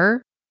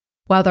remember,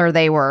 whether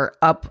they were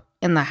up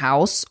in the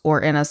house or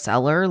in a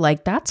cellar,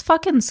 like that's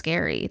fucking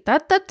scary.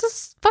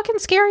 That's fucking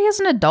scary as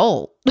an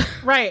adult.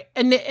 Right.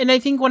 And I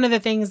think one of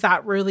the things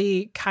that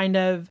really kind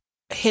of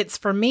hits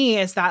for me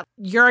is that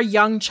you're a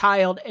young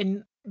child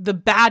and the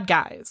bad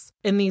guys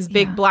in these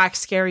big black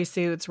scary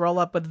suits roll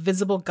up with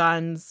visible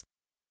guns.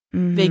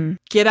 They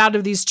get out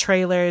of these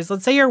trailers.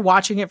 Let's say you're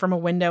watching it from a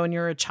window and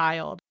you're a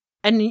child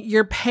and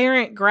your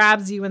parent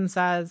grabs you and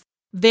says,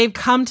 they've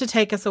come to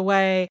take us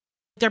away.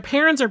 Their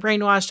parents are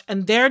brainwashed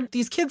and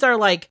these kids are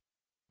like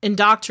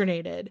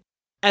indoctrinated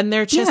and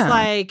they're just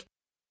like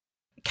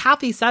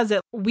Kathy says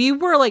it, we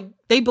were like,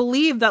 they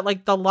believed that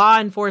like the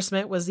law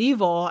enforcement was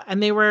evil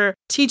and they were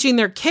teaching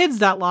their kids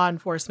that law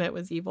enforcement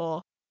was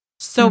evil.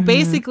 So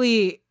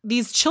basically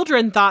these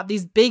children thought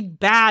these big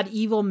bad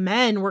evil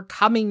men were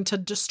coming to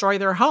destroy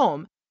their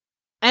home.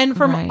 And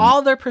from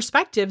all their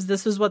perspectives,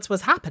 this is what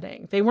was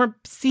happening. They weren't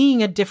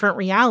seeing a different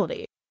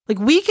reality. Like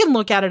we can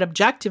look at it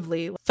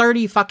objectively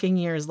 30 fucking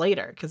years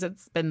later because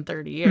it's been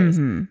 30 years,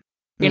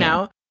 you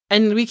know?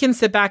 And we can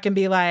sit back and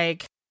be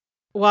like,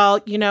 well,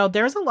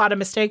 there's a lot of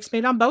mistakes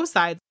made on both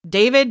sides.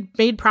 David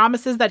made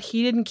promises that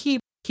he didn't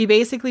keep. He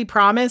basically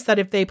promised that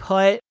if they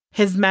put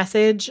his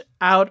message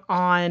out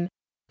on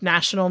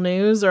national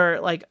news or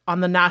like on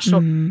the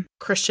national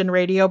Christian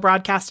radio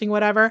broadcasting,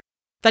 whatever,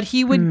 that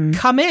he would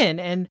come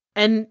in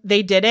and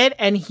they did it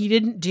and he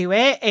didn't do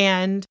it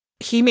and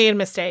he made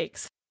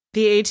mistakes.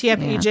 The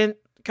ATF agent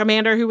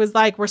commander who was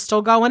like, we're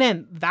still going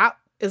in. That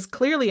is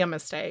clearly a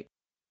mistake.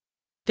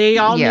 They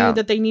all knew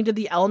that they needed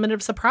the element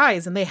of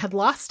surprise and they had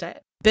lost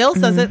it. Bill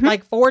says it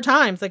like 4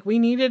 times. Like we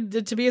needed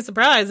it to be a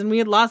surprise and we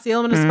had lost the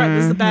element of surprise.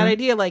 This is a bad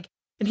idea. Like,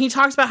 and he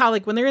talks about how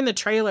like when they're in the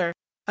trailer,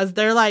 as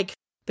they're like,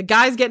 the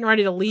guy's getting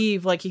ready to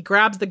leave, like he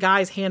grabs the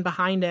guy's hand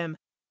behind him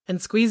and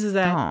squeezes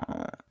it.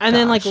 And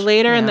then like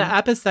later in the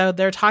episode,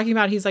 they're talking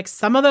about, he's like,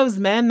 some of those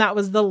men, that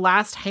was the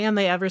last hand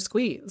they ever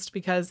squeezed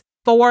because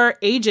 4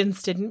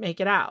 agents didn't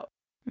make it out.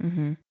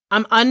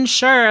 I'm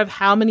unsure of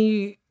how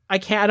many, I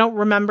don't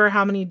remember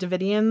how many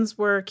Davidians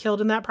were killed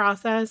in that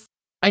process.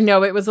 I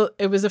know it was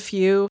a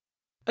few.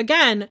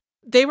 Again,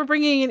 they were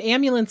bringing in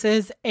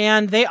ambulances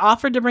and they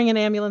offered to bring in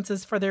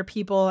ambulances for their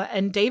people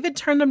and David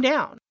turned them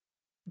down.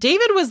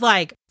 David was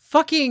like,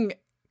 fucking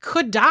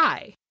could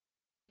die.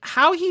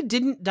 How he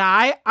didn't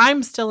die,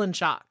 I'm still in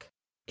shock.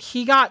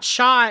 He got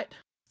shot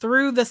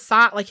through the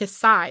side, like his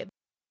side,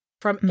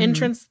 from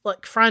entrance,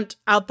 like front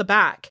out the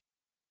back.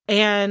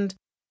 And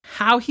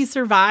how he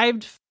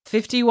survived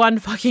 51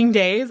 fucking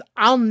days,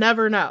 I'll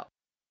never know.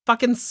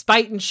 Fucking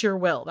spite and sheer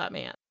will, that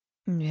man.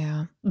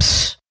 Yeah.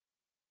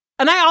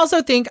 And I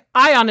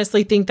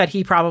honestly think that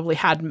he probably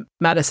had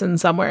medicine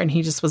somewhere and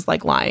he just was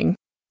like lying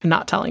and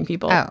not telling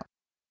people. Oh,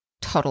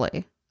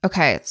 totally.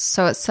 Okay.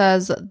 So it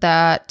says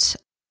that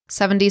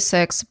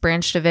 76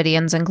 Branch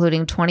Davidians,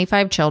 including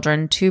 25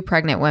 children, 2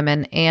 pregnant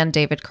women, and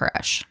David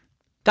Koresh.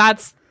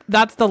 That's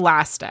the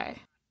last day.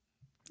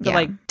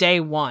 Like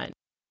day 1.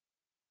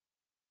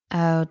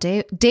 Oh,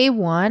 day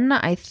 1,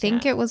 I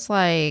think it was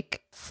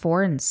like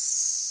 4 and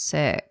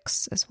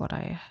 6 is what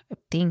I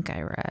think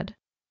I read.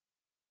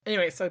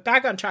 Anyway, so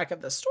back on track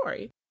of the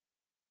story.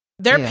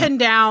 They're pinned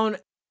down,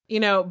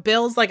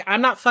 Bill's like,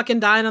 I'm not fucking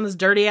dying on this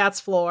dirty ass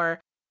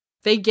floor.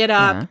 They get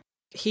up.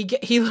 He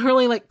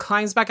literally like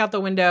climbs back out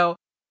the window,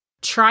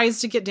 tries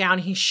to get down.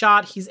 He's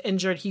shot. He's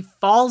injured. He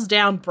falls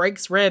down,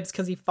 breaks ribs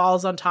because he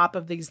falls on top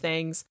of these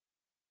things.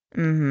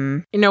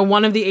 Mm-hmm.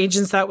 One of the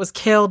agents that was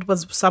killed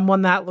was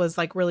someone that was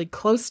like really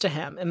close to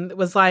him. And it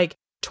was like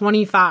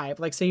 25.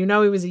 Like, so he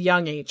was a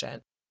young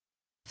agent.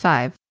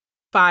 5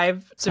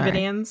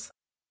 Davidians.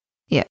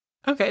 Yeah.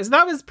 Okay, so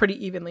that was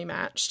pretty evenly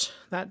matched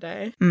that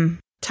day.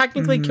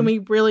 Technically, can we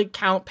really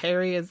count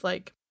Perry as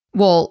like...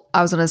 Well,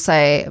 I was going to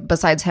say,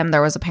 besides him,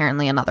 there was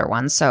apparently another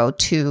one. So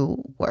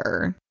 2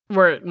 were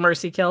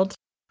mercy killed,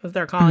 as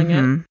they're calling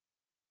it.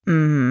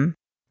 Mm-hmm.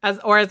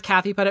 As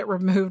Kathy put it,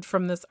 removed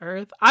from this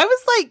earth. I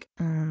was like...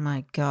 Oh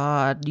my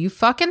God. You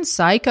fucking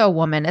psycho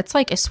woman. It's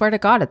like, I swear to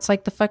God, it's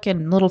like the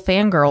fucking little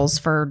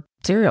fangirls for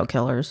serial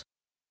killers.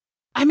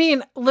 I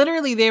mean,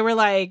 literally, they were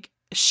like...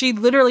 She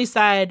literally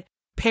said...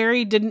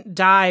 Perry didn't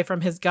die from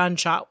his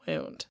gunshot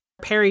wound.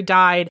 Perry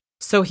died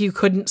so he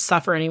couldn't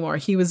suffer anymore.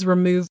 He was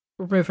removed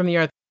from the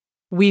earth.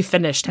 We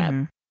finished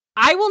him.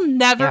 I will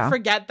never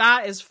forget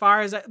that as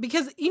far as...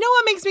 Because you know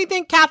what makes me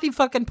think Kathy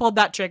fucking pulled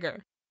that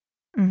trigger?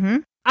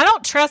 I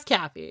don't trust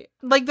Kathy.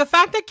 Like the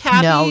fact that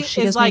Kathy No,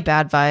 she is gives like... me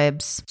bad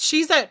vibes.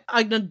 She's an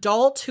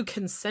adult who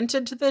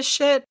consented to this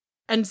shit.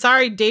 And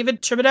sorry,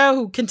 David Thibodeau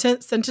who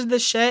consented to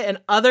this shit and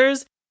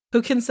others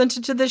who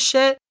consented to this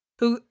shit.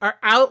 Who are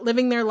out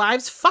living their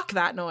lives, fuck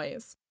that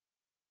noise.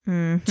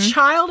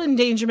 Child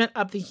endangerment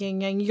up the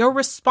yin yang. You're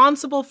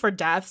responsible for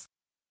deaths.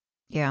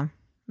 Yeah,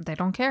 they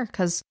don't care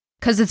because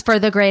it's for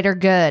the greater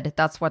good.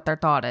 That's what their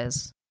thought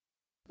is.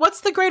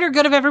 What's the greater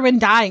good of everyone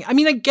dying? I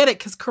mean, I get it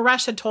because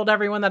Koresh had told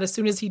everyone that as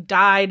soon as he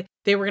died,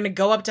 they were going to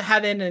go up to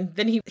heaven and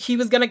then he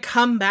was going to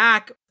come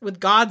back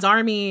with God's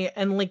army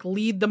and like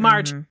lead the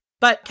march.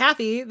 But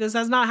Kathy, this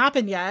has not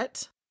happened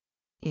yet.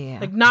 Yeah.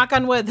 Like, knock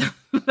on wood,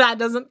 that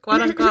doesn't,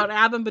 quote unquote,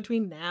 happen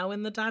between now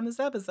and the time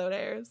this episode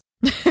airs.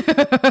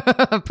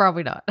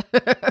 Probably not.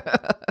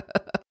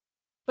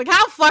 Like,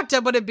 how fucked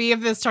up would it be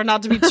if this turned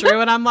out to be true?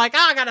 And I'm like,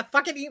 I gotta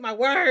fucking eat my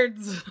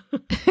words.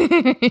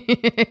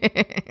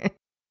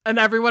 And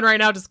everyone right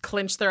now just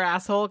clenched their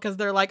asshole because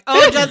they're like,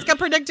 oh, Jessica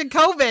predicted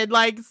COVID.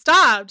 Like,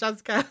 stop,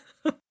 Jessica.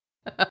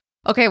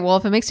 Okay, well,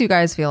 if it makes you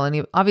guys feel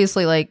any,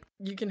 obviously, like,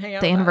 you can hang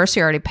out. The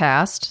anniversary already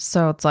passed,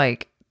 so it's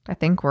like, I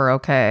think we're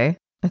okay.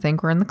 I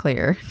think we're in the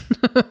clear.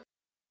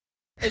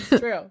 It's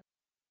true.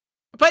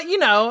 But,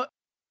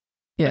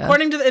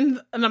 according to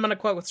and I'm going to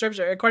quote with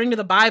scripture, according to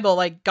the Bible,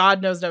 like,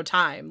 God knows no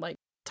time. Like,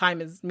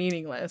 time is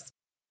meaningless.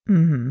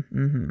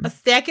 A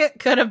second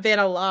could have been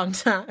a long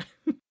time.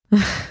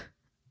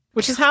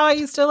 Which is how I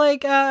used to,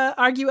 like,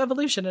 argue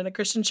evolution in a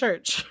Christian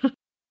church.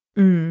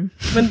 When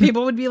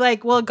people would be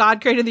like, well,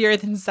 God created the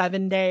earth in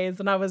 7 days.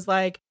 And I was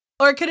like,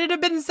 or could it have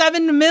been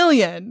 7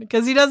 million?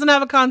 Because he doesn't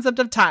have a concept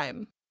of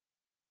time.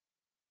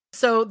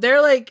 So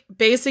they're like,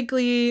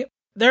 basically,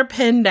 they're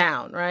pinned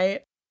down,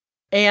 right?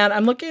 And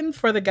I'm looking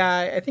for the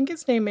guy. I think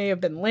his name may have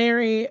been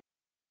Larry.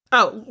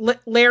 Oh,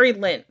 Larry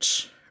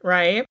Lynch,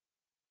 right?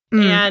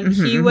 And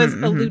he was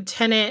a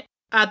lieutenant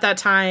at that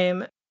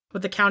time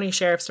with the county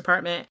sheriff's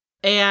department.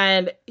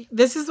 And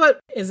this is what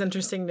is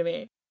interesting to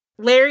me.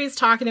 Larry's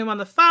talking to him on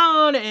the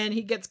phone and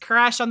he gets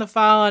Koresh on the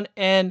phone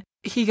and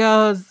he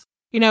goes,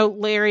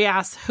 Larry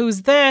asks,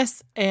 who's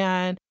this?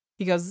 And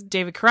he goes,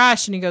 David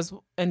Koresh.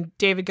 And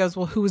David goes,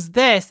 well, who's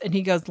this? And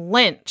he goes,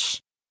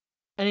 Lynch.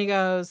 And he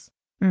goes,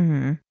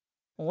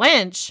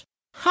 Lynch?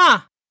 Huh.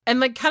 And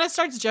like kind of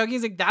starts joking.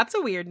 He's like, that's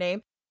a weird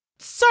name.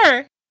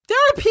 Sir, there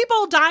are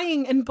people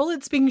dying and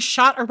bullets being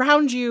shot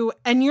around you.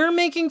 And you're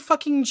making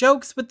fucking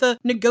jokes with the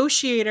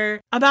negotiator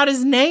about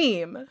his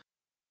name.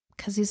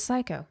 Because he's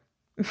psycho.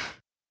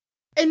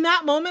 In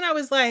that moment, I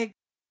was like,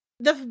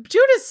 the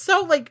dude is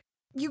so like,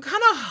 you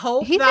kind of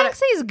hope he that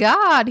thinks he's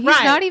God. He's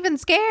Right. not even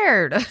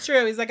scared. it's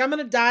true. He's like, I'm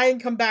going to die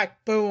and come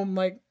back. Boom.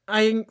 Like,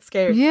 I ain't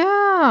scared.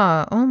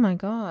 Yeah. Oh my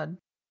God.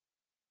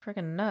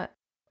 Freaking nut.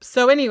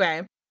 So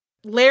anyway,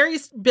 Larry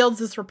builds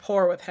this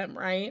rapport with him,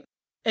 right?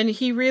 And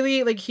he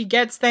really, like, he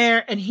gets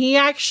there and he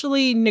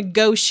actually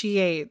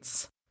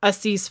negotiates a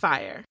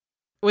ceasefire,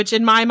 which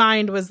in my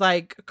mind was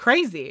like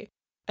crazy.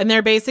 And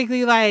they're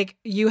basically like,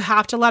 you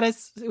have to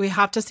we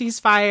have to cease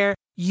fire.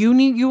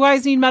 You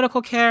guys need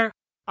medical care.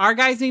 Our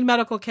guys need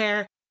medical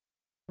care.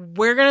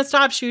 We're going to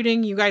stop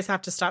shooting. You guys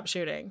have to stop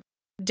shooting.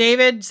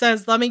 David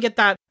says, let me get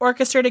that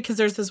orchestrated, because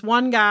there's this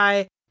one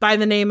guy by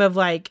the name of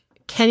like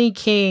Kenny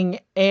King,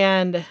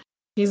 and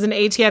he's an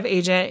ATF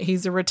agent.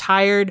 He's a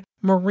retired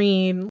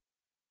Marine.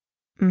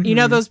 Mm-hmm. You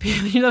know those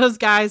people, those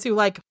guys who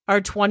like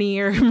are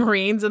 20-year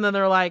Marines and then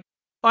they're like,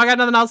 oh, I got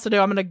nothing else to do.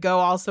 I'm going to go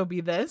also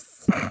be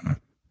this.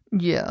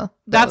 Yeah.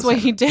 That's what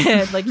he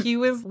did. Like, he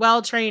was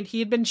well trained. He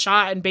had been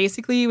shot and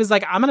basically he was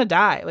like, I'm going to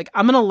die. Like,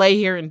 I'm going to lay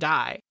here and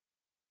die.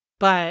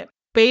 But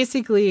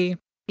basically,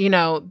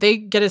 they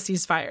get a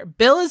ceasefire.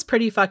 Bill is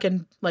pretty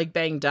fucking like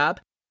banged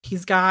up.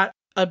 He's got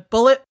a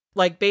bullet,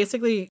 like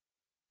basically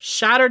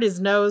shattered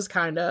his nose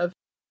kind of.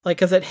 Like,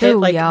 because it hit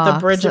the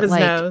bridge of his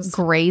nose.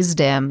 Grazed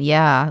him.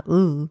 Yeah.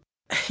 Ooh.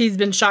 He's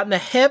been shot in the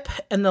hip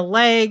and the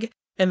leg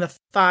and the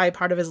thigh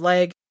part of his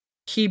leg.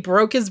 He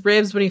broke his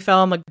ribs when he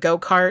fell on the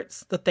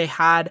go-karts that they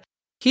had.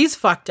 He's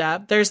fucked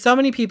up. There's so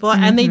many people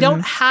and they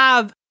don't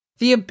have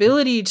the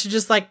ability to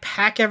just like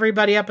pack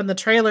everybody up in the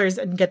trailers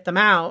and get them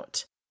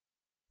out.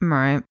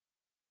 Right.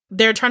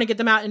 They're trying to get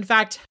them out. In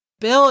fact,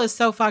 Bill is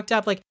so fucked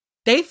up. Like,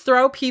 they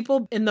throw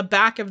people in the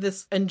back of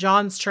this in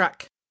John's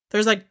truck.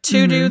 There's like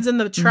two dudes in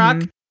the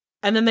truck.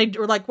 And then they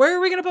were like, where are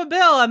we going to put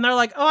Bill? And they're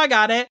like, oh, I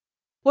got it.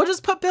 We'll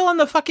just put Bill on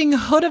the fucking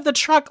hood of the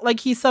truck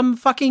like he's some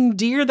fucking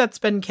deer that's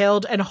been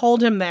killed and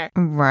hold him there.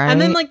 Right. And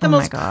then like the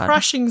most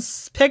crushing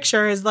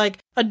picture is like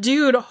a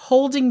dude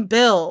holding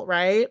Bill,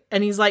 right?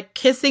 And he's like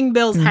kissing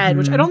Bill's head,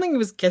 which I don't think he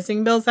was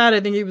kissing Bill's head. I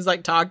think he was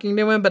like talking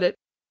to him, but it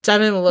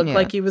definitely looked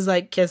like he was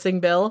like kissing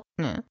Bill.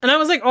 Yeah. And I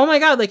was like, oh my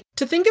God, like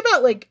to think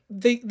about like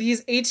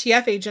these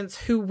ATF agents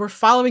who were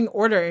following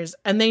orders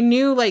and they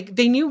knew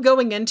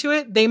going into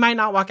it, they might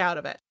not walk out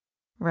of it.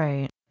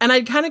 Right. And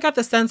I kind of got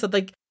the sense that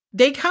like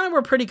they kind of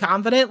were pretty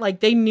confident.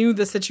 Like they knew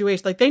the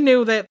situation. Like they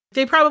knew that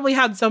they probably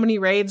had so many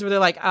raids where they're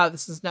like, oh,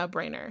 this is no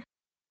brainer.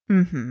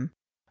 Mm-hmm.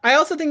 I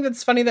also think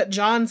that's funny that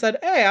John said,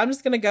 hey, I'm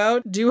just going to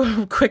go do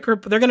a quick,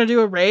 they're going to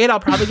do a raid. I'll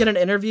probably get an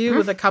interview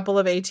with a couple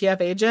of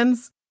ATF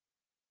agents.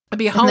 I'd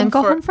be home and then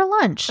go home for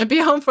lunch. I'd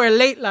be home for a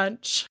late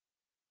lunch.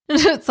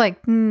 It's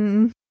like,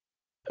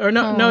 Or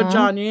no,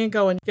 John, you ain't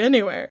going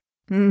anywhere.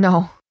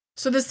 No.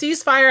 So the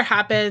ceasefire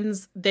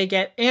happens. They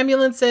get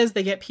ambulances.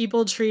 They get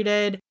people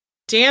treated.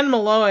 Dan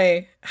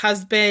Maloney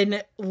has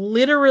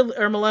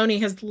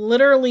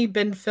literally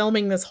been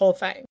filming this whole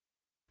thing.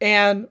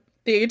 And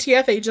the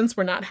ATF agents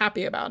were not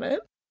happy about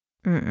it.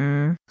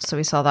 So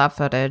we saw that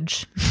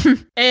footage.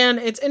 And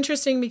it's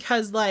interesting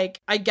because, like,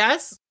 I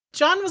guess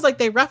John was like,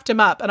 they roughed him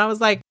up. And I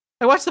was like,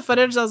 I watched the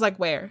footage. I was like,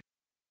 where?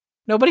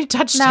 Nobody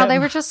touched him. No, they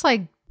were just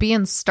like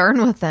being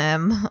stern with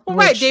him. Well,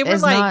 right. They were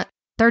like,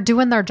 they're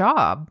doing their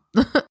job.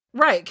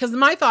 Right. Because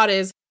my thought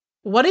is,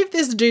 what if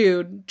this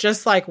dude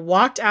just like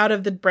walked out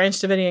of the Branch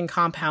Davidian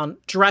compound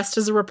dressed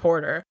as a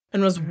reporter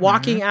and was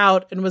walking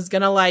out and was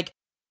going to like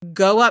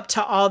go up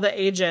to all the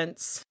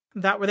agents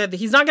that were there?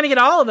 He's not going to get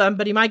all of them,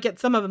 but he might get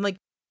some of them. Like,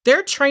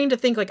 they're trained to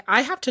think like,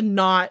 I have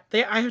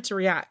to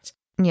react.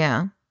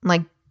 Yeah.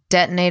 Like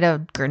detonate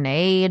a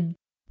grenade,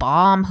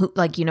 bomb,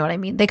 like, you know what I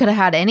mean? They could have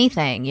had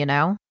anything, you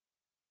know?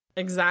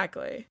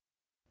 Exactly.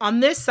 On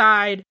this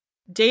side,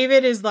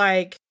 David is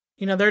like,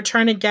 they're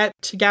trying to get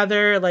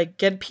together, like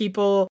get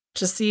people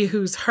to see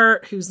who's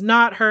hurt, who's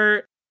not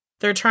hurt.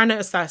 They're trying to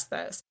assess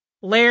this.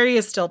 Larry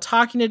is still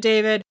talking to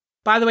David.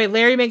 By the way,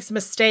 Larry makes a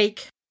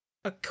mistake,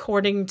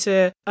 according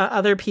to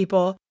other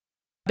people.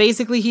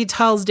 Basically, he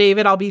tells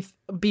David, I'll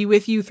be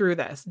with you through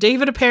this.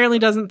 David apparently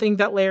doesn't think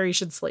that Larry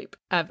should sleep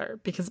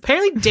ever, because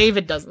apparently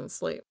David doesn't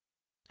sleep.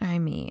 I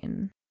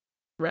mean.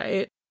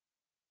 Right?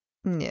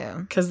 Yeah.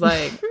 Because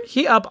like,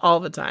 he up all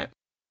the time.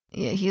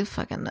 Yeah, he's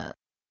fucking nuts.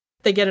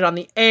 They get it on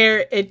the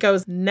air. It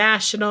goes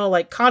national.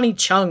 Like, Connie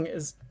Chung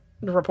is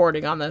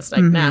reporting on this,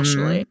 like,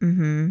 nationally.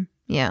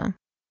 Yeah.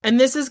 And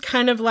this is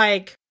kind of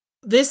like,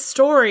 this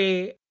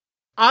story,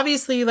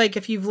 obviously, like,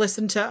 if you've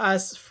listened to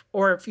us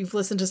or if you've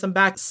listened to some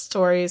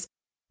backstories,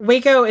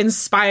 Waco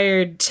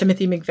inspired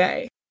Timothy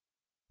McVeigh,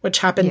 which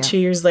happened 2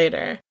 years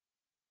later.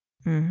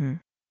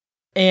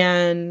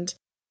 And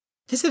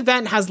this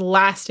event has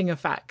lasting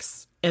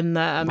effects in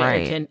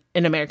the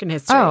American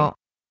history. Oh,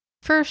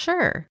 for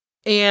sure.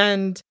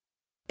 And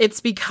it's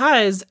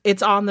because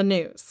it's on the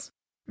news.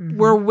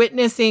 We're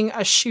witnessing a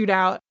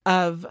shootout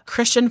of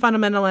Christian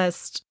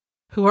fundamentalists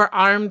who are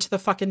armed to the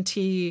fucking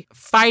T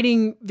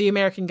fighting the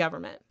American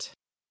government.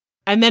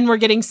 And then we're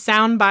getting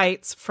sound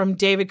bites from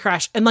David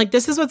Koresh. And like,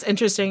 this is what's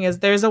interesting is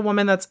there's a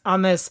woman that's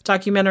on this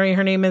documentary.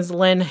 Her name is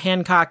Lynn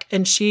Hancock.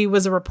 And she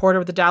was a reporter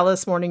with the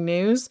Dallas Morning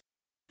News.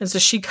 And so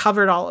she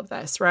covered all of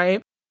this,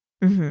 right?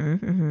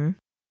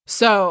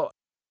 So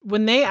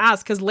when they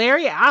ask, because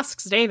Larry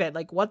asks David,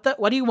 like, what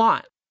do you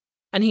want?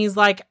 And he's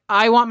like,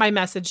 I want my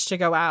message to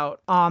go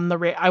out on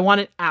the I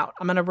want it out.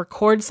 I'm going to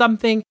record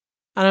something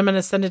and I'm going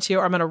to send it to you,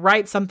 or I'm going to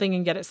write something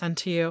and get it sent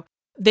to you.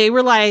 They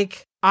were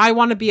like, I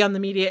want to be on the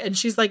media. And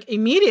she's like,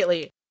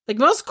 immediately. Like,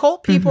 most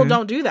cult people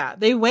don't do that.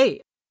 They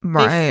wait.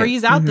 Right. They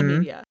freeze out the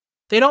media.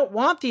 They don't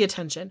want the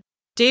attention.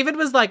 David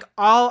was like,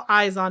 all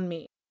eyes on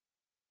me.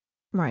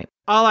 Right.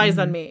 All eyes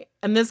on me.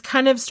 And this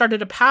kind of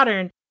started a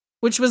pattern,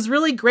 which was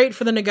really great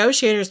for the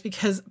negotiators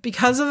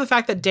because of the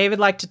fact that David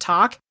liked to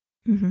talk.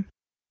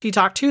 He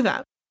talked to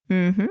them.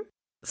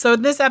 So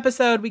in this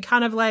episode, we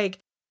kind of like,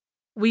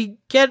 we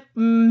get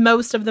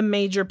most of the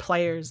major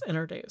players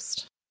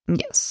introduced.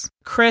 Yes.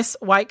 Chris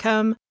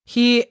Whitecomb,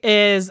 he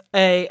is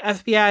a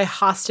FBI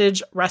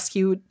hostage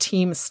rescue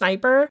team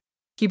sniper.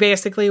 He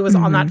basically was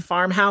on that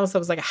farmhouse that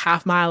was like a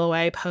half mile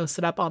away,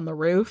 posted up on the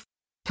roof.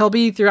 He'll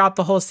be throughout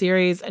the whole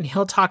series, and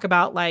he'll talk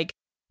about like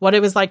what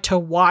it was like to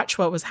watch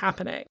what was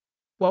happening,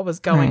 what was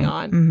going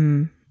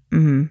on.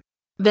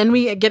 Then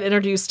we get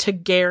introduced to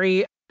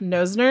Gary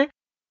Nosner.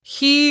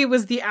 He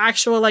was the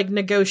actual like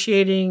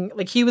negotiating,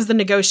 like he was the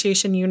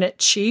negotiation unit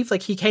chief.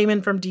 Like he came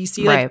in from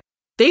DC. Right. Like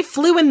they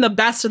flew in the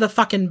best of the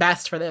fucking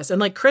best for this.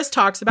 And like Chris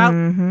talks about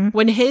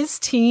when his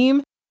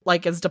team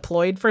like is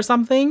deployed for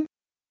something,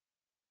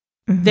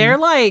 they're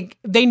like,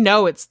 they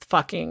know it's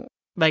fucking,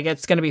 like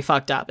it's going to be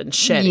fucked up and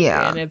shit.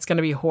 Yeah. And it's going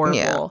to be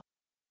horrible.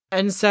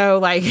 And so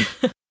like,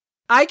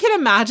 I can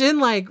imagine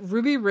like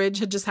Ruby Ridge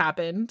had just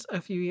happened a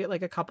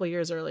couple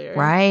years earlier.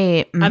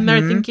 Right. And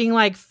they're thinking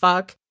like,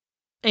 fuck.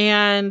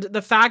 And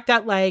the fact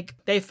that like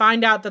they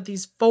find out that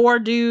these 4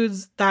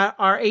 dudes that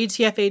are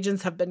ATF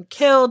agents have been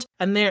killed,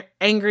 and they're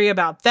angry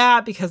about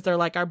that because they're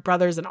like, our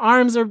brothers in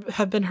arms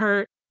have been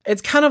hurt.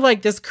 It's kind of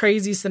like this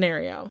crazy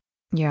scenario.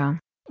 Yeah.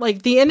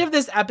 Like the end of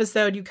this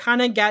episode, you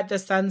kind of get the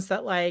sense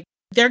that like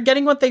they're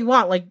getting what they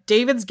want. Like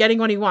David's getting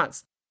what he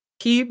wants.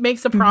 He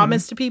makes a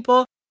promise to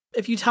people.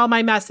 If you tell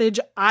my message,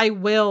 I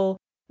will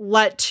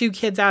let 2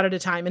 kids out at a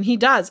time. And he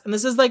does. And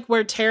this is like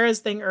where Tara's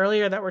thing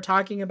earlier that we're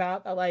talking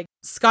about, that like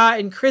Scott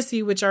and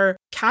Chrissy, which are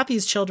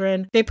Kathy's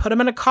children, they put them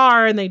in a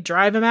car and they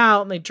drive them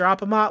out and they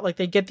drop them off. Like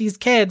they get these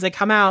kids, they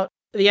come out,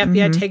 the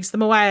FBI takes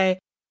them away.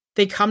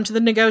 They come to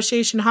the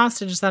negotiation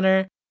hostage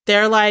center.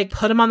 They're like,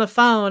 put them on the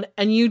phone.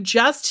 And you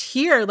just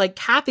hear like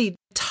Kathy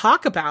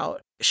talk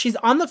about, she's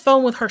on the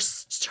phone with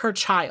her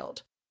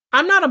child.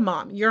 I'm not a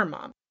mom. You're a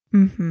mom.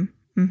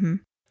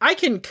 I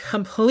can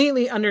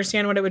completely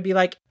understand what it would be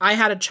like. I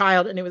had a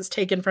child and it was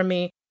taken from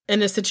me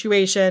in a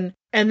situation,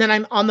 and then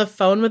I'm on the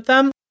phone with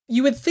them.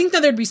 You would think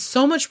that there'd be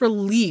so much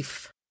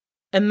relief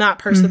in that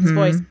person's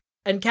voice.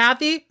 And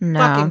Kathy,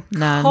 fucking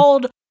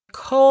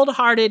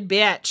cold-hearted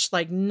bitch,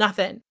 like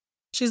nothing.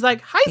 She's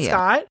like, hi,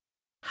 Scott.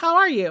 How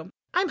are you?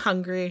 I'm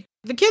hungry.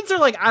 The kids are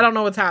like, I don't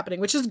know what's happening,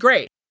 which is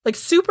great. Like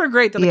super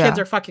great that the kids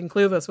are fucking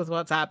clueless with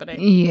what's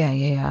happening.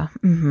 Yeah.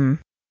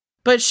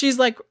 But she's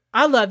like,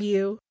 I love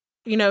you.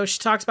 You know, she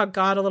talks about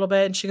God a little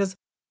bit and she goes,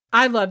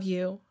 I love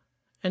you.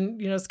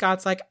 And, you know,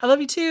 Scott's like, I love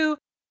you too.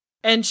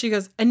 And she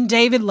goes, and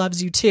David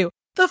loves you too.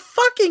 The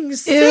fucking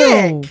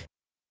sick. Ew.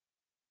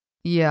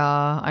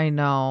 Yeah, I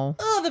know.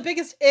 Oh, the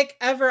biggest ick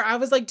ever. I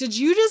was like, did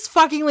you just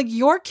fucking, like,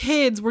 your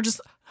kids were just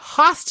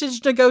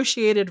hostage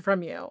negotiated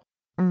from you.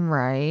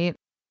 Right.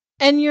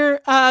 And your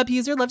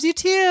abuser loves you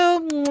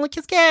too.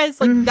 Kiss,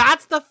 kiss. Like,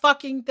 that's the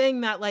fucking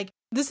thing that, like,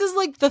 this is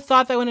like the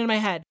thought that went in my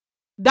head.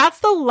 That's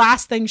the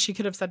last thing she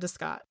could have said to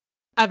Scott.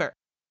 Ever.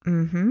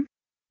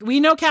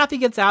 We know Kathy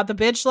gets out. The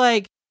bitch,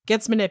 like,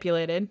 gets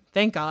manipulated.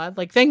 Thank God.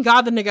 Like, thank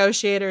God the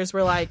negotiators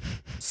were, like,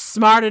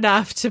 smart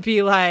enough to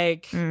be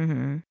like,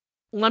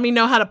 let me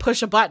know how to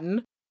push a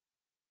button.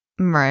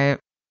 Right.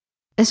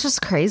 It's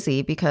just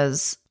crazy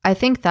because I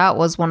think that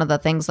was one of the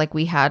things, like,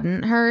 we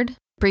hadn't heard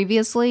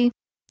previously.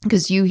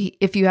 Because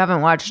if you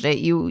haven't watched it,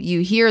 you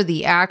hear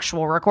the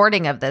actual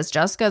recording of this.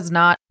 Jessica's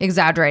not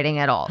exaggerating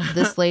at all.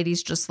 This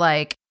lady's just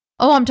like,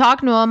 oh, I'm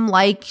talking to him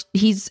like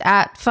he's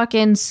at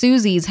fucking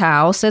Susie's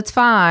house. It's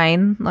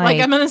fine.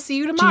 Like I'm going to see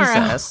you tomorrow.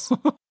 Jesus.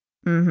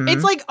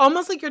 It's like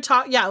almost like you're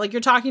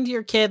talking to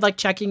your kid, like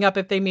checking up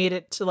if they made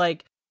it to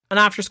like an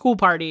after school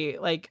party,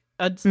 like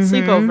a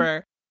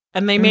sleepover,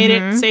 and they made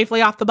it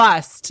safely off the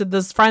bus to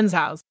this friend's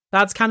house.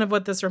 That's kind of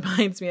what this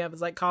reminds me of,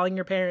 is like calling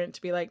your parent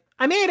to be like,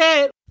 I made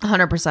it.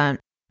 100%.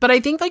 But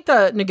I think like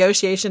the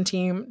negotiation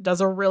team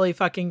does a really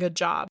fucking good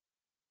job.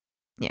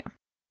 Yeah.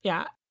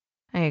 Yeah.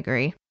 I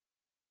agree.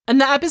 And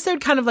the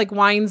episode kind of like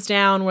winds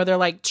down where they're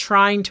like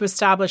trying to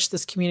establish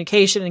this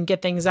communication and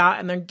get things out,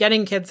 and they're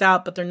getting kids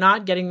out, but they're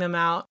not getting them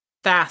out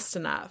fast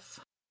enough.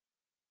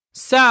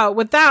 So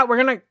with that,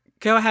 we're going to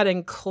go ahead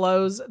and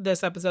close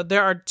this episode.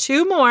 There are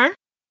 2 more.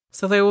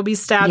 So they will be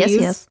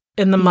stabbies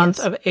in the month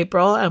of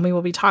April, and we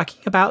will be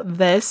talking about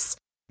this.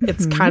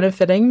 It's kind of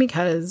fitting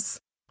because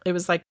it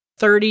was like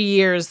 30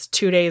 years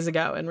 2 days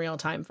ago in real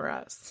time for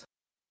us.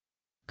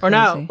 Crazy. Or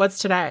no, what's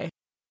today?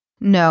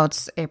 No,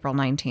 it's April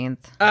 19th.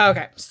 Oh,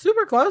 okay.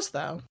 Super close,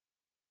 though.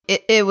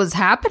 It was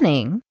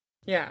happening.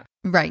 Yeah.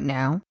 Right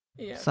now.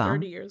 Yeah, So.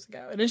 30 years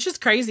ago. And it's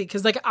just crazy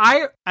because, like,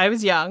 I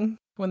was young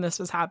when this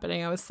was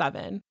happening. I was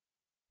 7.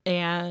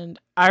 And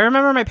I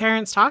remember my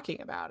parents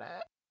talking about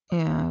it.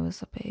 Yeah, I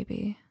was a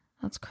baby.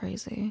 That's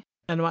crazy.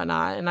 And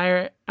whatnot. And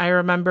I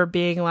remember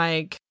being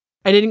like,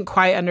 I didn't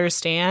quite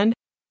understand.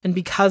 And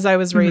because I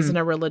was raised in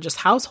a religious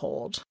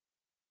household,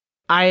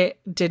 I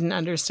didn't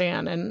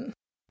understand. And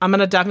I'm going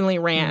to definitely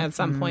rant at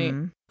some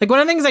point. Like, one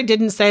of the things I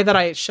didn't say that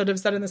I should have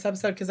said in this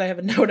episode, because I have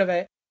a note of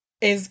it,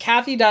 is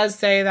Kathy does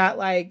say that,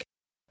 like,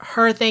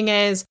 her thing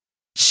is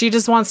she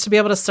just wants to be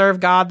able to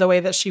serve God the way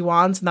that she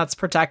wants, and that's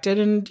protected.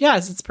 And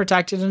yes, it's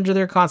protected under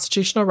their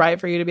constitutional right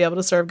for you to be able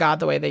to serve God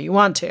the way that you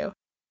want to.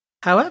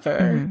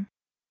 However,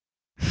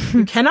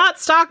 you cannot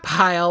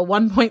stockpile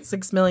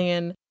 1.6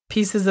 million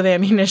pieces of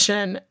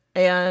ammunition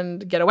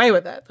and get away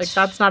with it. Like,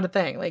 that's not a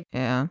thing. Like,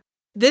 yeah.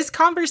 This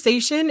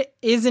conversation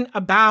isn't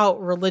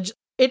about religion.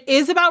 It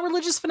is about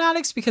religious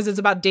fanatics because it's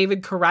about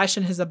David Koresh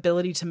and his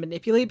ability to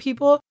manipulate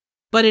people.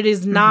 But it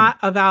is not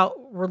about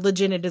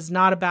religion. It is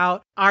not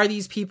about, are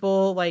these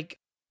people, like,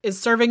 is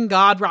serving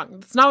God wrong?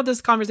 That's not what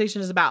this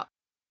conversation is about.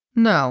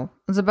 No,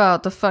 it's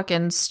about the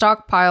fucking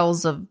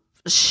stockpiles of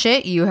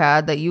shit you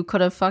had that you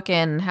could have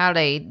fucking had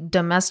a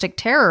domestic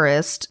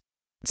terrorist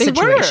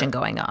situation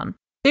going on.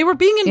 They were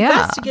being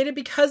investigated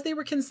because they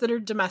were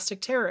considered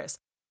domestic terrorists.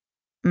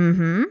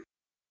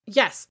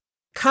 Yes.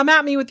 Come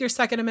at me with your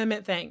Second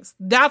Amendment things.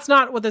 That's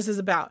not what this is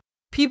about.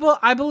 People,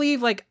 I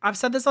believe, like, I've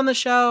said this on the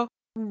show,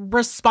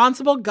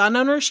 responsible gun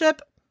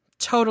ownership,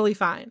 totally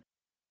fine.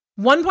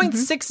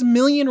 1.6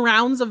 million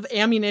rounds of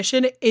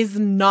ammunition is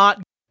not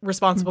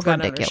responsible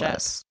gun ownership.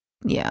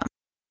 Yeah.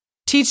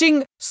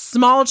 Teaching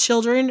small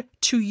children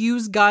to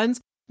use guns,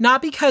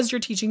 not because you're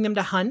teaching them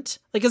to hunt.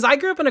 Like, because I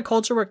grew up in a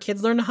culture where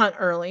kids learn to hunt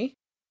early.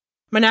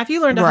 My nephew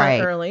learned to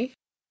hunt early.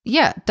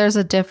 Yeah, there's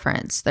a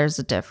difference.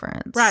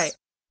 Right.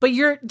 But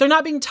they're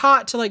not being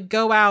taught to, like,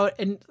 go out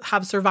and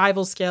have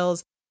survival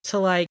skills to,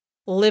 like,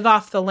 live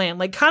off the land.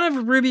 Like, kind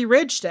of Ruby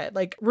Ridge did.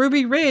 Like,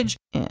 Ruby Ridge,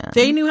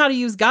 they knew how to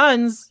use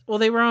guns. Well,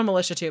 they were on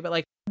militia too, but,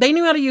 like, they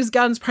knew how to use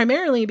guns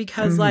primarily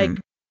because, like,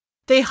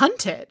 they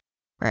hunted.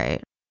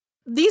 Right.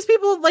 These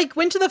people, like,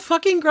 went to the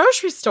fucking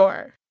grocery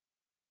store.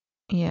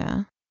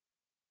 Yeah.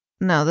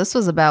 No, this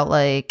was about,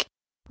 like,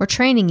 we're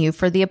training you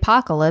for the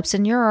apocalypse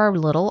and you're our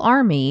little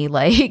army.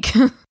 Like,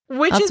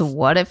 that's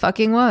what it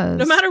fucking was.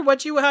 No matter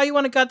how you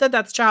want to cut that,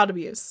 that's child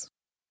abuse.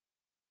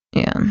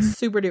 Yeah.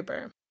 Super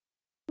duper.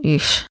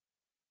 Eesh.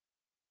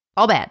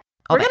 All bad.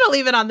 We're going to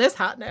leave it on this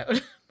hot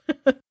note.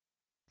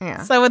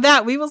 Yeah. So with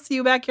that, we will see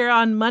you back here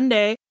on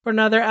Monday for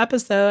another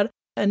episode.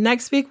 And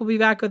next week, we'll be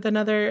back with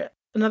another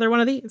one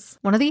of these.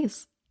 One of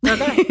these.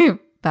 Okay.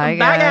 Bye,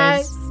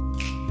 guys.